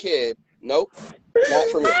like a little kid. Nope, not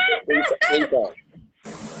for me. Please don't.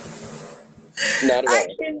 Not at all. I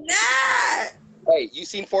cannot. Hey, you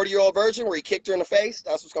seen 40-Year-Old Virgin where he kicked her in the face?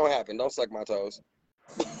 That's what's gonna happen. Don't suck my toes.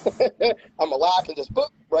 I'm gonna laugh and just boop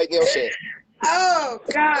right in your shit. Oh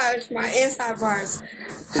gosh, my inside bars.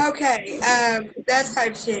 Okay, that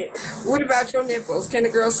type shit. What about your nipples? Can a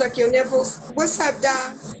girl suck your nipples? What's up,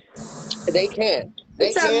 Dom? They can. They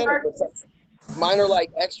What's up, can. Mark? Mine are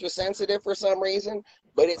like extra sensitive for some reason,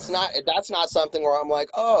 but that's not something where I'm like,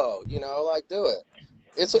 oh, like do it.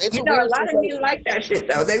 It's a A weird lot of sensation. men like that shit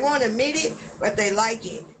though. They won't admit it, but they like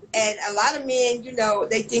it. And a lot of men,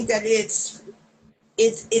 they think that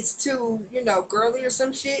it's too, girly or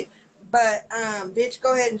some shit. But bitch,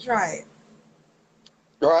 go ahead and try it.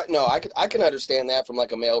 Right? No, I can understand that from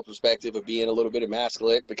like a male perspective of being a little bit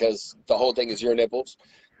emasculate because the whole thing is your nipples.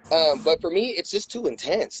 But for me, it's just too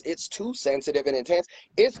intense. It's too sensitive and intense.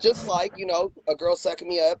 It's just like, a girl sucking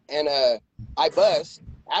me up and I bust.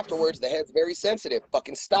 Afterwards, the head's very sensitive.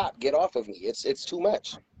 Fucking stop. Get off of me. It's too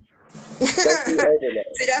much. See,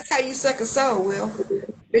 that's how you suck a soul, Will.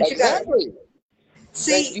 But exactly.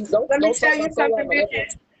 See, let me tell you something,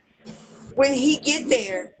 bitches. When he get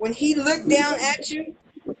there, when he look down at you,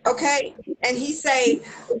 okay, and he say,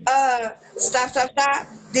 stop,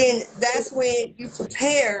 then that's when you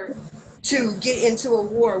prepare to get into a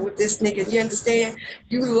war with this nigga. You understand?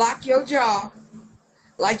 You lock your jaw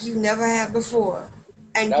like you never have before.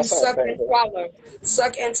 And you suck and swallow.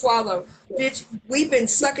 Suck and swallow. Bitch, we've been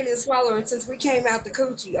sucking and swallowing since we came out the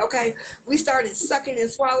coochie, okay? We started sucking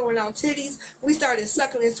and swallowing on titties. We started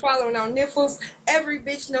sucking and swallowing on nipples. Every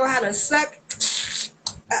bitch know how to suck,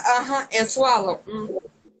 and swallow.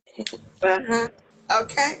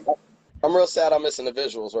 Okay? I'm real sad I'm missing the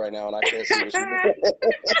visuals right now and I can't see what you're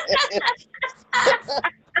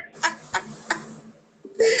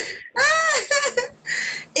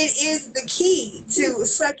It is the key to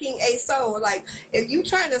sucking a soul. Like, if you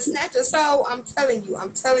trying to snatch a soul, I'm telling you.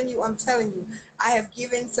 I have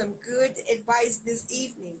given some good advice this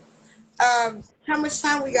evening. How much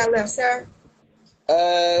time we got left, sir?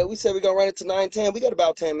 We said we're going to run it to 9:10. We got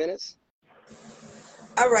about 10 minutes.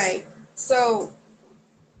 All right. So,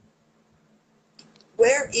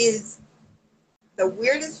 where is the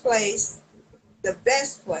weirdest place, the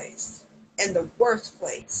best place, and the worst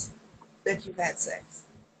place that you've had sex?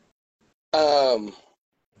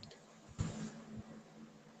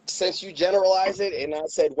 Since you generalize it and I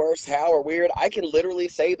said worst, how, or weird, I can literally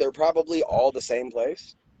say they're probably all the same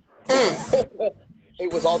place.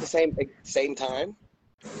 It was all the same time,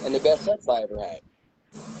 and the best sex I ever had.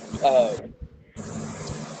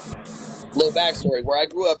 Little backstory: where I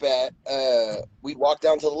grew up at, we'd walk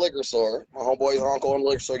down to the liquor store. My homeboy's uncle in the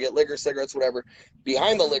liquor store get liquor, cigarettes, whatever.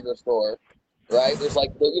 Behind the liquor store, right? There's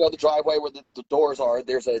like the driveway where the doors are.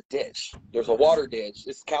 There's a ditch. There's a water ditch.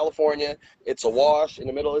 It's California. It's a wash in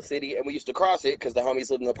the middle of the city, and we used to cross it because the homies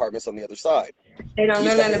lived in the apartments on the other side. They don't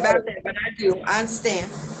know nothing about that, but I do. I understand.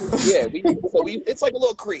 Yeah, it's like a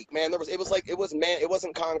little creek, man. It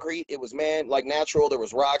wasn't concrete. It was like natural. There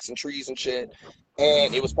was rocks and trees and shit,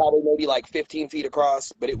 and it was probably maybe like 15 feet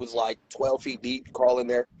across, but it was like 12 feet deep. Crawl in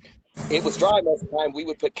there. It was dry most of the time. We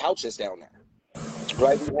would put couches down there.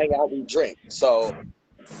 Right, we hang out, we drink. So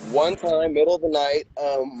One time, middle of the night,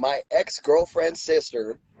 my ex-girlfriend's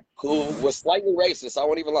sister, who was slightly racist, I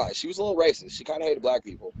won't even lie. She was a little racist. She kind of hated black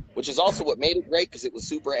people, which is also what made it great because it was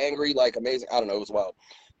super angry, like amazing. I don't know, it was wild.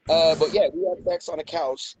 But yeah, we had sex on a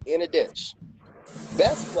couch in a ditch.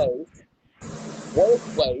 Best place, worst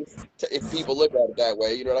place, if people look at it that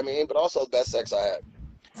way, you know what I mean? But also the best sex I had.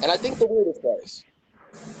 And I think the weirdest place.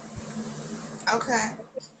 Okay.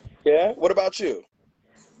 Yeah? What about you?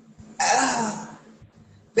 Uh,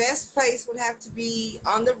 Best place would have to be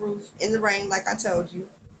on the roof in the rain, like I told you.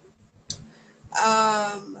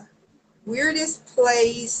 Um, Weirdest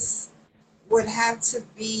place would have to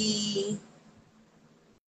be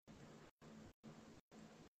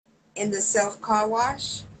in the self car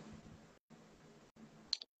wash.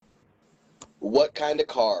 What kind of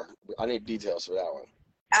car? I need details for that one.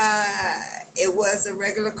 It was a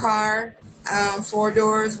regular car, 4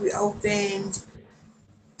 doors. We opened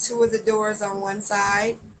two of the doors on one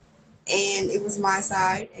side, and it was my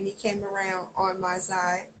side, and he came around on my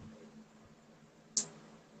side.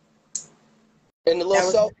 In the little That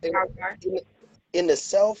was self, the car wash. in the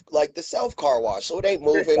self, like the self car wash. So it ain't The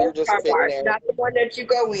moving. You're self just car sitting wash, there. not the one that you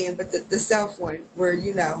go in, but the self one where,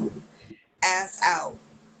 ass out,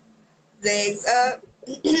 legs up.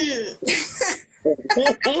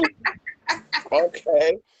 Okay.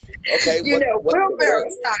 Okay. What's the Wheelbarrow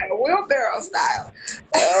worst? style, wheelbarrow style.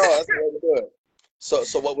 Oh, that's the way to do it.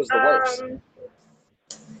 So what was the worst? Um,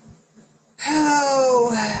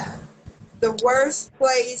 oh, the worst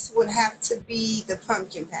place would have to be the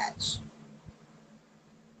pumpkin patch.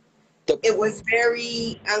 The It was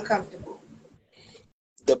very uncomfortable.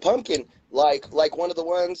 the pumpkin, like one of the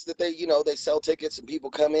ones that they sell tickets and people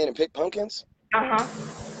come in and pick pumpkins. Uh-huh.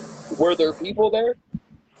 Were there people there?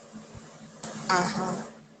 Uh-huh.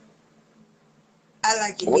 I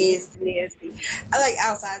like it What- nasty. I like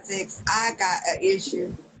outside sex. I got an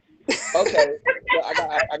issue. Okay. So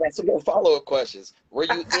I got some more follow-up questions. Were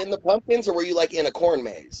you in the pumpkins or were you like in a corn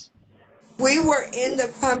maze? We were in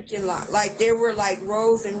the pumpkin lot. Like there were like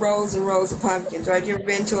rows and rows and rows of pumpkins. Right? You ever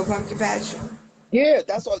been to a pumpkin patch? Yeah,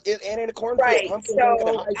 that's what. And in a cornfield, Right. pumpkins ain't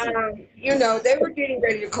gonna So, hide you. they were getting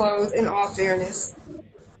ready to close, in all fairness.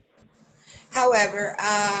 However,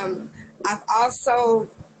 I've also,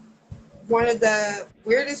 one of the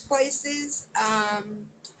weirdest places, I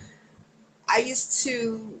used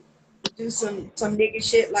to do some nigga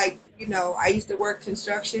shit. Like, I used to work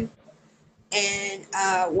construction. And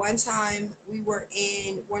one time we were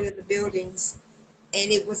in one of the buildings,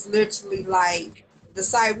 and it was literally like the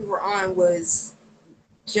side we were on was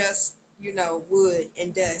just, wood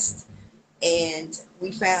and dust. And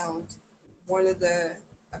we found one of the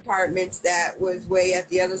apartments that was way at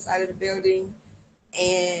the other side of the building,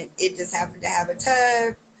 and it just happened to have a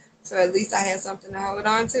tub. So at least I had something to hold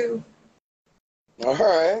on to. All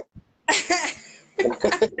right.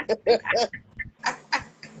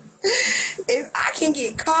 If I can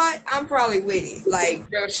get caught, I'm probably with it. Like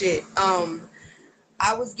real shit.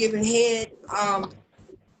 I was giving head on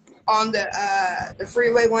the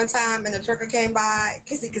freeway one time, and the trucker came by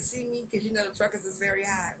because he could see me, because the truckers is very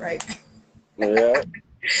high, right? Yeah.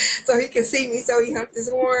 So he could see me, so he honked his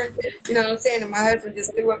horn. You know what I'm saying? And my husband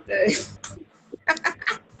just threw up the.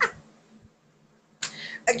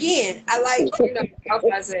 Again, I like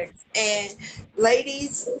outside sex, and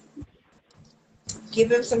ladies,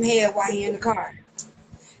 give him some head while he in the car.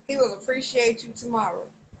 He will appreciate you tomorrow.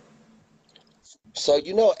 So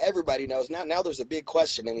everybody knows now. There's a big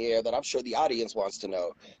question in the air that I'm sure the audience wants to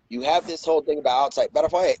know. You have this whole thing about outside. But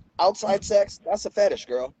if outside sex, that's a fetish,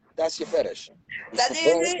 girl. That's your fetish. That is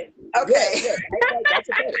it? Yeah, Okay. yeah. That's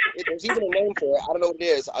a fetish. There's even a name for it. I don't know what it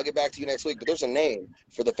is. I'll get back to you next week. But there's a name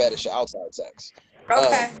for the fetish of outside sex.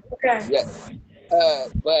 Okay. Okay. Yeah.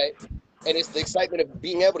 And it's the excitement of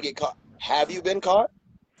being able to get caught. Have you been caught?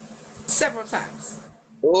 Several times.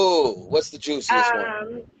 Ooh, what's the juiciest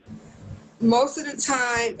one? Most of the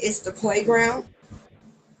time, it's the playground.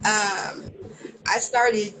 I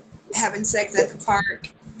started having sex at the park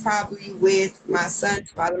probably with my son's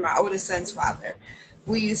father, my oldest son's father.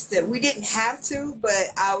 We didn't have to, but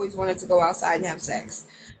I always wanted to go outside and have sex.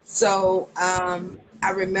 So I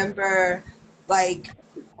remember like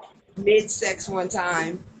mid-sex one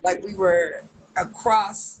time, like we were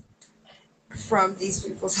across from these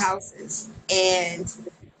people's houses, and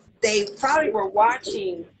they probably were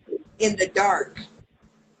watching in the dark,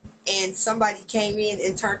 and somebody came in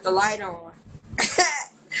and turned the light on.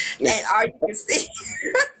 And all you can see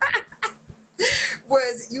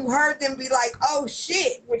was you heard them be like, "Oh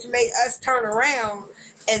shit," which made us turn around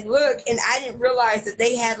and look, and I didn't realize that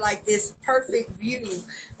they had like this perfect view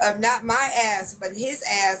of not my ass but his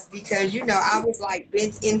ass, because I was like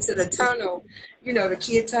bent into the tunnel, the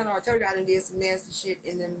kid tunnel. I told you I done did some nasty shit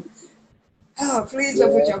in them. Oh, please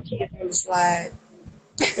don't put Yeah. your kids on the slide.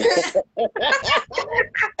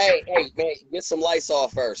 Hey, man, get some Lysol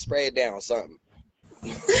first. Spray it down, something.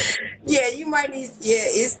 Yeah, you might need. Yeah,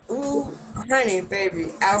 it's ooh, honey,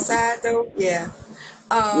 baby. Outside though, yeah.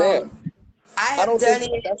 Man, I I have don't think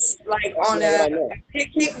done it that's like that's on not what a I know.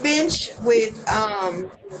 picnic bench with I've done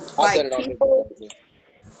like it on people. picnic.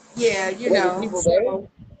 Yeah, Wait, with people there? So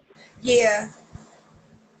yeah.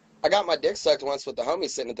 I got my dick sucked once with the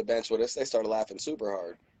homies sitting at the bench with us. They started laughing super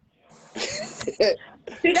hard.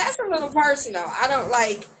 See, that's a little personal. I don't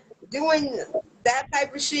like doing that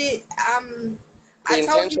type of shit. I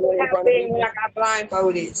told you Intentionally what in front of happened when people? I got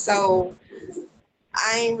blindfolded, so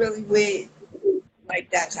I ain't really with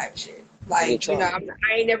like that type of shit. I need Like, trauma.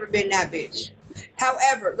 I ain't never been that bitch.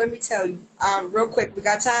 However, let me tell you, real quick, we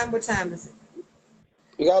got time. What time is it?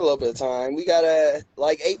 We got a little bit of time. We got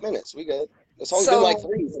like 8 minutes. We good. It's only been like So,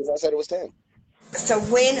 3 since I said it was 10.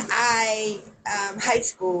 when I high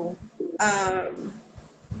school, um,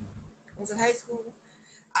 was it high school?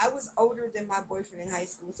 I was older than my boyfriend in high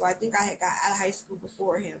school, so I think I had got out of high school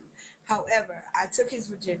before him. However, I took his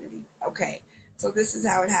virginity. Okay, so this is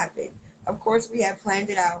how it happened. Of course, we had planned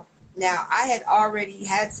it out. Now, I had already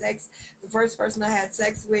had sex. The first person I had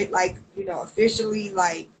sex with, like, officially,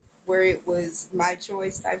 like, where it was my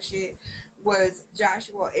choice type shit, was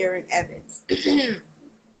Joshua Aaron Evans.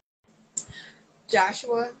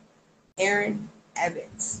 Joshua Aaron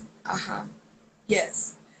Evans. Uh-huh.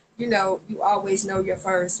 Yes. You always know your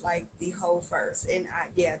first, like the whole first. And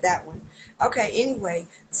yeah, that one. Okay, anyway,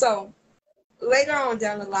 so later on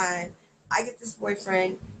down the line, I get this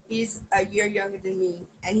boyfriend. He's a year younger than me,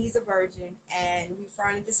 and he's a virgin. And we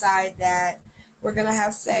finally decide that we're going to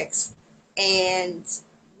have sex. And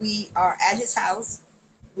we are at his house.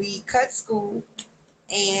 We cut school.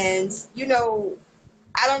 And,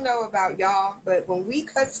 I don't know about y'all, but when we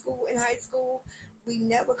cut school in high school, we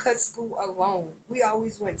never cut school alone. We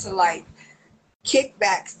always went to like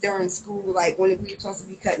kickbacks during school, like when we were supposed to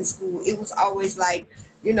be cutting school. It was always like,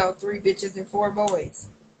 3 bitches and 4 boys.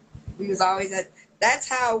 We was always at. That's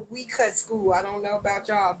how we cut school. I don't know about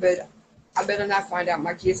y'all, but I better not find out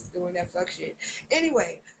my kids is doing that fuck shit.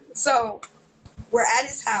 Anyway, so we're at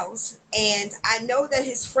his house, and I know that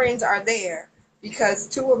his friends are there because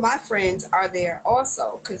 2 of my friends are there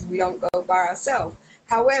also because we don't go by ourselves.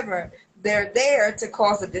 However, they're there to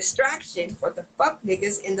cause a distraction for the fuck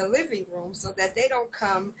niggas in the living room so that they don't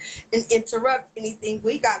come and interrupt anything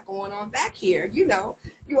we got going on back here. You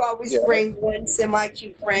always Yeah. bring one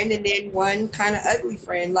semi-cute friend and then one kind of ugly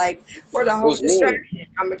friend, like for the whole Who's me? distraction.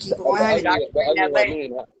 I'm going to keep it 100. I can bring that later.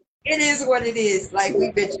 Me. It is what it is. Like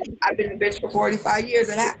I've been a bitch for 45 years.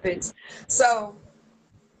 It happens. So,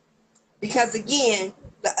 because again,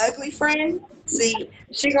 the ugly friend, see,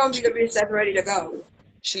 she gonna be the bitch that's ready to go.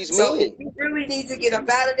 She's So if mean. you really need to get up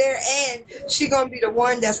out of there, and she gonna be the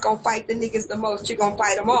one that's gonna fight the niggas the most. She gonna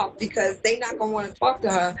fight them off because they not gonna want to talk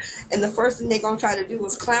to her, and the first thing they gonna try to do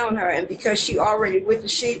is clown her. And because she already with the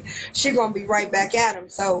shit, she gonna be right back at them.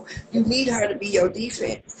 So you need her to be your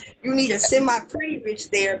defense. You need a semi-pretty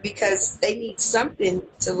bitch there because they need something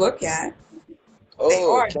to look at. They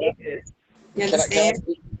Oh, are niggas. You can understand?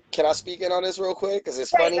 I speak in on this real quick? Because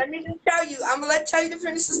it's Wait, funny. let me just tell you. I'm gonna tell you to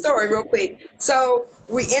finish the story real quick. So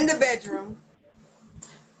we in the bedroom,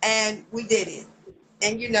 and we did it.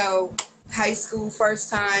 And high school first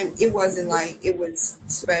time, it wasn't like it was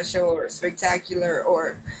special or spectacular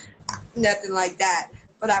or nothing like that.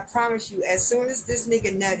 But I promise you, as soon as this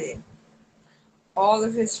nigga nutted, all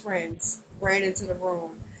of his friends ran into the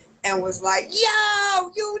room and was like,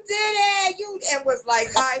 "Yo, you did it! You," and was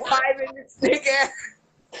like high fiving this nigga.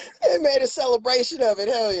 It made a celebration of it.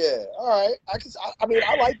 Hell yeah. All right. I mean,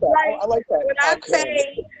 I like that. Like, I like that. when I Okay.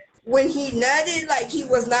 say when he nutted, like he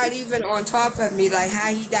was not even on top of me, like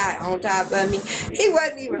how he got on top of me. He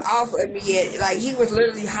wasn't even off of me yet. Like he was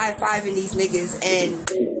literally high fiving these niggas, and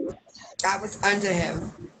I was under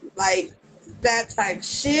him, like that type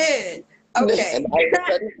shit. Okay. And all of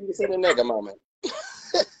a sudden, you see the nigga moment.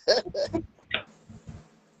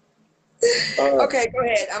 Okay, go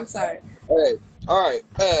ahead. I'm sorry. All right.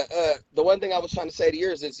 The one thing I was trying to say to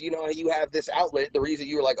yours is, how you have this outlet. The reason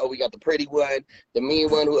you were like, oh, we got the pretty one, the mean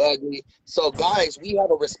one who ugly. So, guys, we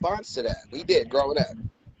have a response to that. We did growing up.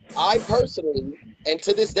 I personally, and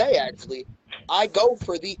to this day, actually, I go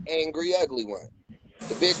for the angry, ugly one.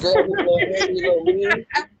 The big girl who's a little angry, a little mean.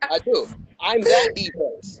 I do. I'm that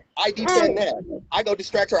defense. I defend that. I go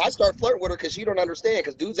distract her. I start flirting with her because she don't understand.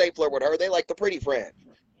 Because dudes ain't flirt with her. They like the pretty friend.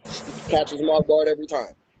 She catches them off guard every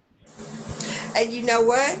time. And you know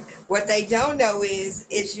what? What they don't know is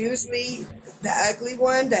it's usually the ugly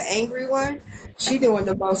one, the angry one. She doing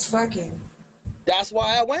the most fucking. That's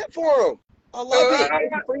why I went for them. I love it. They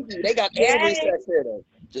be freaky. They got angry sex in them.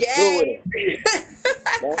 Just do it.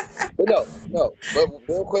 But no. But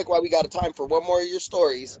real quick, while we got a time for one more of your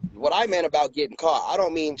stories, what I meant about getting caught, I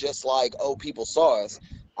don't mean just like, oh, people saw us.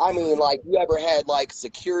 I mean, like, you ever had like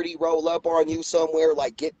security roll up on you somewhere,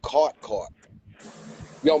 like get caught.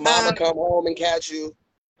 Your mama come home and catch you.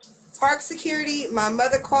 Park security. My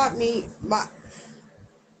mother caught me. My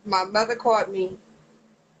mother caught me,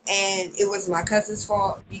 and it was my cousin's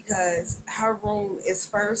fault because her room is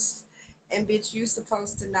first, and bitch, you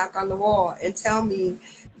supposed to knock on the wall and tell me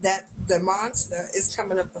that the monster is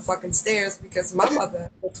coming up the fucking stairs because my mother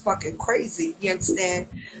was fucking crazy. You understand?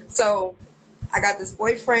 So I got this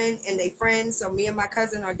boyfriend and they friends. So me and my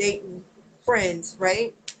cousin are dating friends,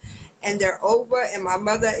 right? And they're over, and my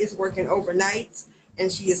mother is working overnight,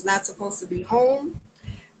 and she is not supposed to be home.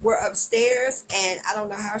 We're upstairs, and I don't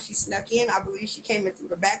know how she snuck in. I believe she came in through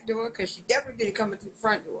the back door because she definitely didn't come in through the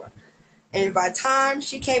front door. And by the time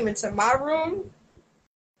she came into my room,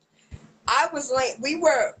 I was like, we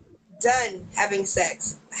were done having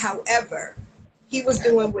sex. However, he was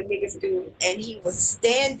doing what niggas do, and he was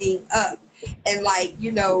standing up and like,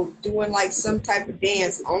 you know, doing like some type of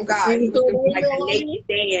dance. On God, he was doing like a naked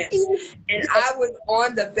dance, and I was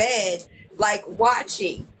on the bed like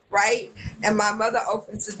watching, right? And my mother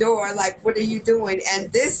opens the door like, what are you doing?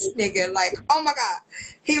 And this nigga like, oh my God,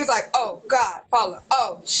 he was like, oh God, Paula,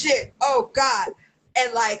 oh shit, oh God.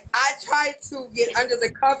 And like, I tried to get under the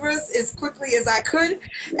covers as quickly as I could,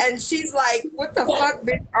 and she's like, what the fuck,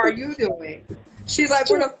 bitch, are you doing? She's like,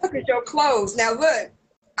 where the fuck is your clothes? Now look,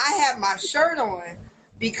 I have my shirt on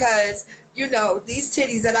because, you know, these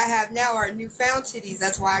titties that I have now are newfound titties.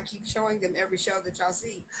 That's why I keep showing them every show that y'all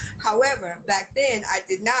see. However, back then I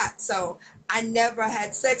did not. So I never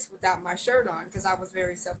had sex without my shirt on because I was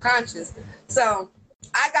very self-conscious. So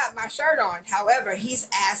I got my shirt on. However, he's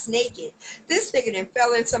ass naked. This nigga then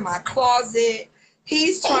fell into my closet.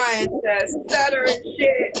 He's trying to stutter and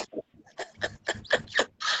shit.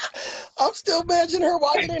 I'm still imagining her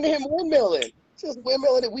walking into him windmilling. Just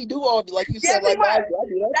windmilling it. We do all, like you said, like guys,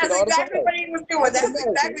 that's exactly what he was doing. That's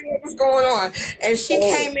exactly what was going on. And she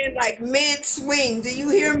came in like mid-swing. Do you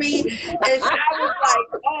hear me? And I was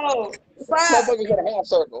like, oh, fuck. Motherfuckers in a half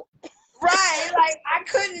circle. Right, like I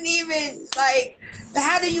couldn't even, like,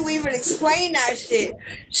 how do you even explain that shit?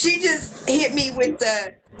 She just hit me with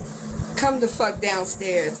the come the fuck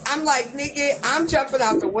downstairs. I'm like, nigga, I'm jumping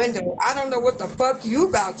out the window. I don't know what the fuck you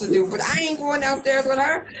about to do, but I ain't going downstairs with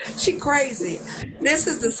her. She crazy. This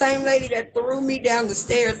is the same lady that threw me down the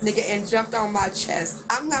stairs, nigga, and jumped on my chest.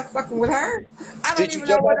 I'm not fucking with her. I don't even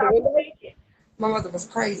know what I was thinking. My mother was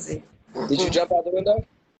crazy. Did you jump out the window?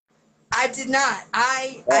 I did not.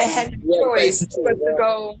 I had no choice but to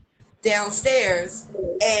go downstairs,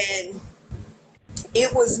 and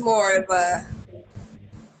it was more of a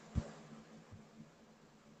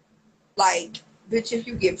like, bitch, if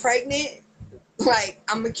you get pregnant, like,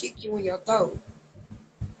 I'm gonna kick you in your throat.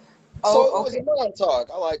 Oh, so it was a Montauk.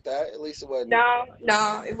 I like that. At least it wasn't.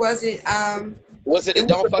 No, it wasn't. Was it a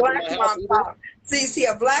don't fuck in my house either? See,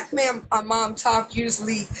 a black man, a mom talk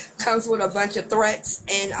usually comes with a bunch of threats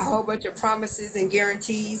and a whole bunch of promises and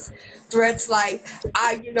guarantees. Threats like,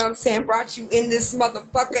 you know what I'm saying, brought you in this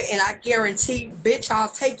motherfucker, and I guarantee, bitch, I'll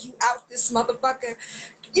take you out this motherfucker.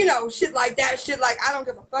 You know, shit like that. Shit like, I don't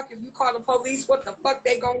give a fuck if you call the police. What the fuck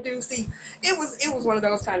they gonna do? See, it was one of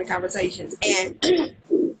those kind of conversations. And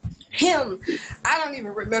him, I don't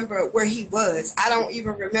even remember where he was. I don't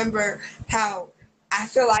even remember how. I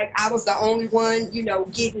feel like I was the only one, you know,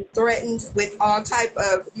 getting threatened with all type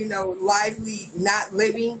of, you know, lively not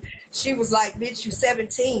living. She was like, bitch, you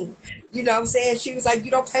 17. You know what I'm saying? She was like,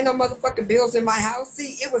 you don't pay no motherfucking bills in my house.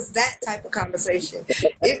 See, it was that type of conversation.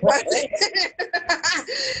 It wasn't,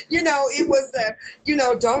 you know, it was a, you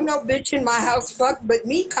know, don't no bitch in my house fuck but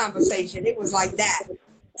me conversation. It was like that.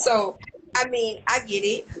 So, I mean, I get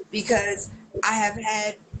it because I have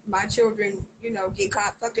had my children, you know, get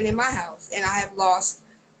caught fucking in my house, and I have lost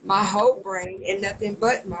my whole brain and nothing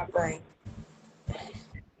but my brain.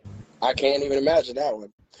 I can't even imagine that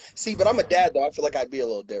one. See, but I'm a dad, though. I feel like I'd be a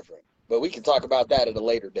little different. But we can talk about that at a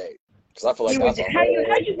later date. Because I feel like that's how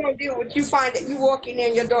you gonna deal with you find that you walk in there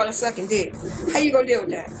and your daughter sucking dick? How you gonna deal with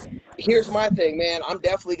that? Here's my thing, man. I'm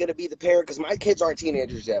definitely gonna be the parent because my kids aren't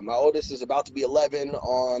teenagers yet. My oldest is about to be 11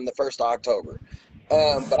 on the 1st of October.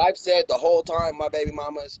 But I've said the whole time, my baby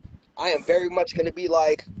mamas, I am very much going to be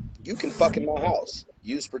like, you can fuck in my house.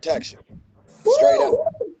 Use protection. Straight up. Woo!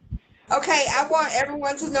 Okay, I want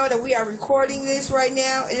everyone to know that we are recording this right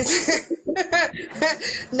now. It's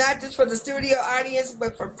not just for the studio audience,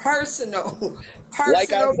 but for personal,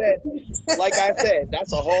 Like I personal. said,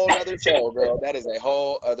 that's a whole other show, girl. That is a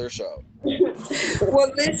whole other show.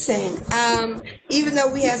 Well, listen, even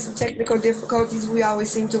though we had some technical difficulties, we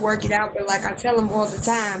always seem to work it out. But like I tell them all the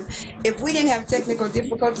time, if we didn't have technical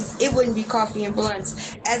difficulties, it wouldn't be Coffee and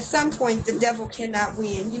Blunts. At some point, the devil cannot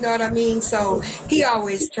win. You know what I mean? So he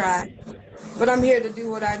always tries. But I'm here to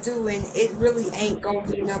do what I do, and it really ain't gonna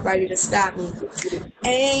be nobody to stop me.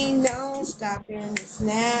 Ain't no stopping us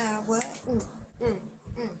now. What?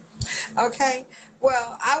 Mm. Okay.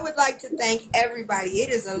 Well, I would like to thank everybody. It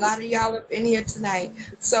is a lot of y'all up in here tonight.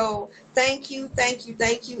 So thank you, thank you,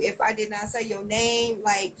 thank you. If I did not say your name,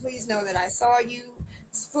 like, please know that I saw you.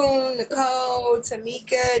 Spoon, Nicole,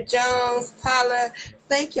 Tamika, Jones, Paula.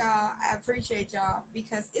 Thank y'all. I appreciate y'all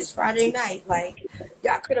because it's Friday night. Like,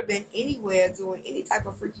 y'all could have been anywhere doing any type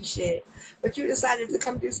of freaky shit, but you decided to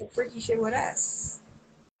come do some freaky shit with us.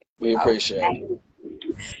 We appreciate Okay. it.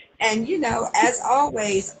 And you know, as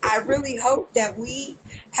always, I really hope that we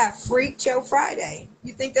have freaked your Friday.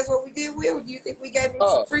 You think that's what we did, Will? Do you think we gave him some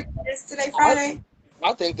Oh, freakiness today, I, Friday?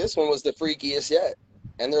 I think this one was the freakiest yet.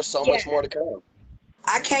 And there's so Yeah. much more to come.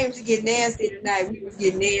 I came to get nasty tonight. We was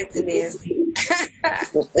getting nasty. Yeah,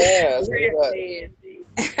 that's what's Real up. nasty.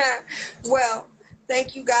 Well,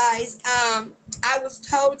 thank you guys. I was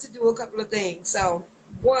told to do a couple of things. So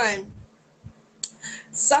one,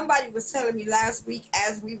 somebody was telling me last week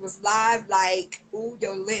as we was live, like, ooh,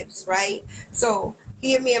 your lips, right? So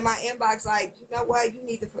he hit me in my inbox like, you know what, you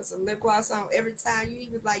need to put some lip gloss on every time. He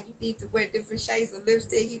was like, you need to wear different shades of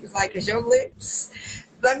lipstick. He was like, 'cause your lips,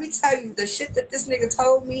 let me tell you, the shit that this nigga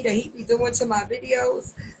told me that he be doing to my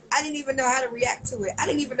videos, I didn't even know how to react to it. I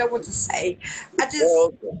didn't even know what to say. I just,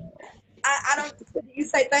 Well, I don't, you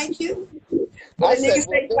say thank you? Would I a nigga said, well,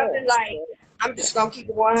 say something damn. like, I'm just gonna keep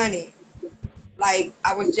it 100? Like,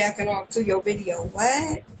 I was jacking off to your video.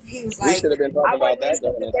 What? He was We like, should have been I talking about wasn't that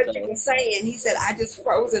listening during to this what you show. were saying. He said, I just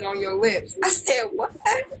froze it on your lips. I said, what?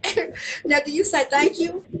 Now, do you say thank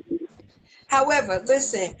you? However,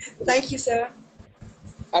 listen, thank you, sir.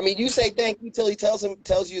 I mean, you say thank you till he tells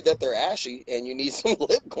you that they're ashy and you need some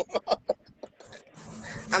lip gloss.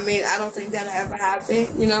 I mean, I don't think that'll ever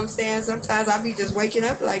happen. You know what I'm saying? Sometimes I'll be just waking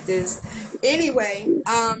up like this. Anyway,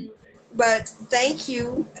 but thank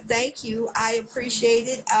you. Thank you. I appreciate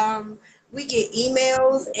it. We get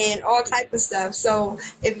emails and all type of stuff. So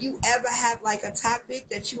if you ever have like a topic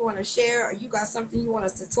that you want to share or you got something you want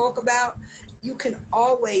us to talk about, you can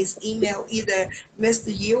always email either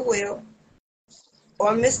Mr. Year Will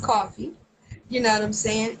or Miss Coffee. You know what I'm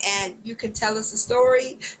saying? And you can tell us a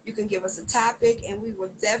story, you can give us a topic, and we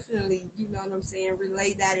will definitely, you know what I'm saying,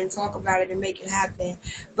 relay that and talk about it and make it happen.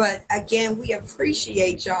 But again, we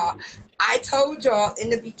appreciate y'all. I told y'all in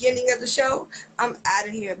the beginning of the show, I'm out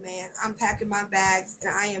of here, man. I'm packing my bags and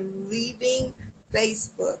I am leaving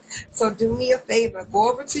Facebook. So do me a favor,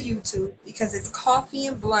 go over to YouTube because it's Coffee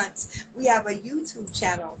and Blunts. We have a YouTube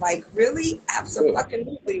channel. Like, really?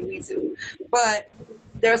 Absolutely, we do. But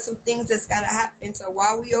there are some things that's got to happen. So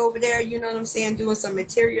while we over there, you know what I'm saying, doing some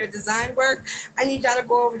interior design work, I need y'all to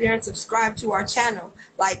go over there and subscribe to our channel.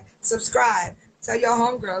 Like, subscribe. Tell your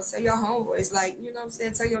homegirls, tell your homeboys, like, you know what I'm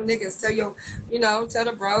saying, tell your niggas, tell your, you know, tell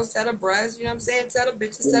the bros, tell the bros, you know what I'm saying, tell the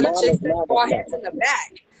bitches, Your tell the chicks, mama's tell the mama's ball mama. heads in the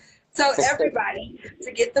back. Tell everybody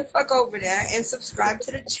to get the fuck over there and subscribe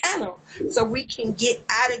to the channel so we can get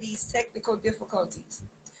out of these technical difficulties,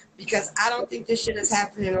 because I don't think this shit is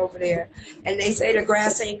happening over there. And they say the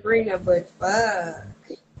grass ain't greener, but fuck.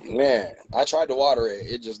 Man, I tried to water it.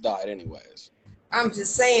 It just died anyways. I'm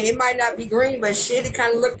just saying, it might not be green, but shit, it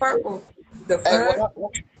kind of look purple. The Hey, fuck?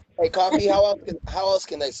 hey, Coffee, how else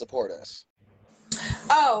can they support us?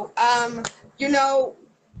 Oh, you know,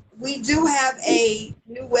 we do have a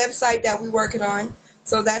new website that we're working on.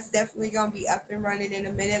 So that's definitely going to be up and running in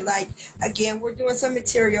a minute. Like, again, we're doing some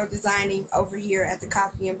material designing over here at the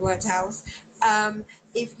Coffee and Blunt House.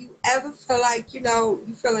 If you ever feel like, you know,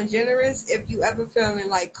 you feeling generous, if you ever feeling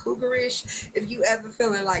like cougarish, if you ever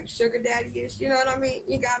feeling like sugar daddy-ish, you know what I mean?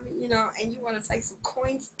 You got me, you know, and you want to take some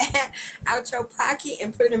coins out your pocket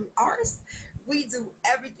and put them in ours, we do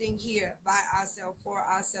everything here by ourselves, for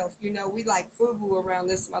ourselves. You know, we like FUBU around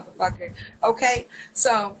this motherfucker. Okay?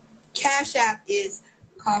 So, Cash App is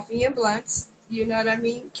Coffee and Blunts. You know what I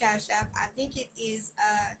mean? Cash App. I think it is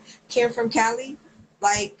Kim from Cali.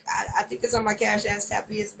 Like I think it's on my Cash App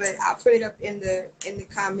Tappiest, but I'll put it up in the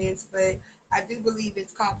comments. But I do believe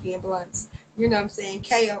it's Coffee and Blunts. You know what I'm saying?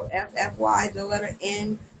 Koffy, the letter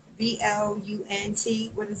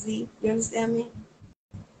NBLUNT with a Z. You understand me?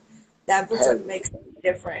 That Heard. button makes it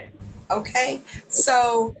different. Okay?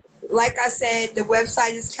 So, like I said, the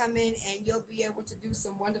website is coming and you'll be able to do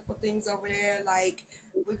some wonderful things over there. Like,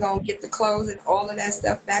 we're going to get the clothes and all of that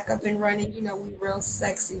stuff back up and running. You know, we real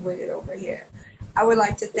sexy with it over here. I would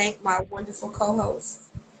like to thank my wonderful co hosts.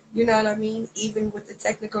 You know what I mean? Even with the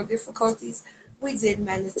technical difficulties, we did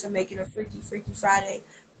manage to make it a Freaky Freaky Friday.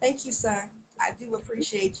 Thank you, sir. I do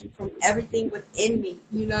appreciate you from everything within me.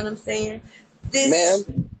 You know what I'm saying? This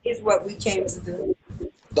Man, is what we came to do.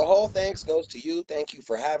 the whole thanks goes to you. Thank you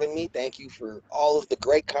for having me. Thank you for all of the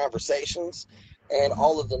great conversations and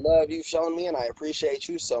all of the love you've shown me. And I appreciate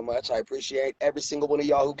you so much. I appreciate every single one of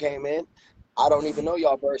y'all who came in. I don't even know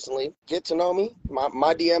y'all personally. Get to know me.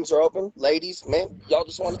 My DMs are open. Ladies, man, y'all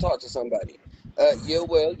just want to talk to somebody. You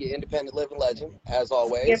will, your independent living legend, as Yeah,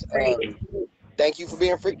 always. great. Thank you for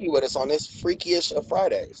being freaky with us on this freakiest of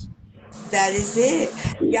Fridays. That is it.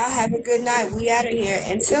 Y'all have a good night. We out of here.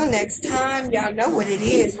 Until next time, y'all know what it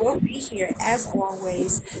is. We'll be here as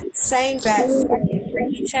always. Same back fucking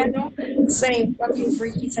freaky channel, same fucking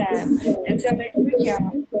freaky time. Until next week,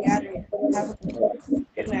 y'all. We out of here. Have a good one.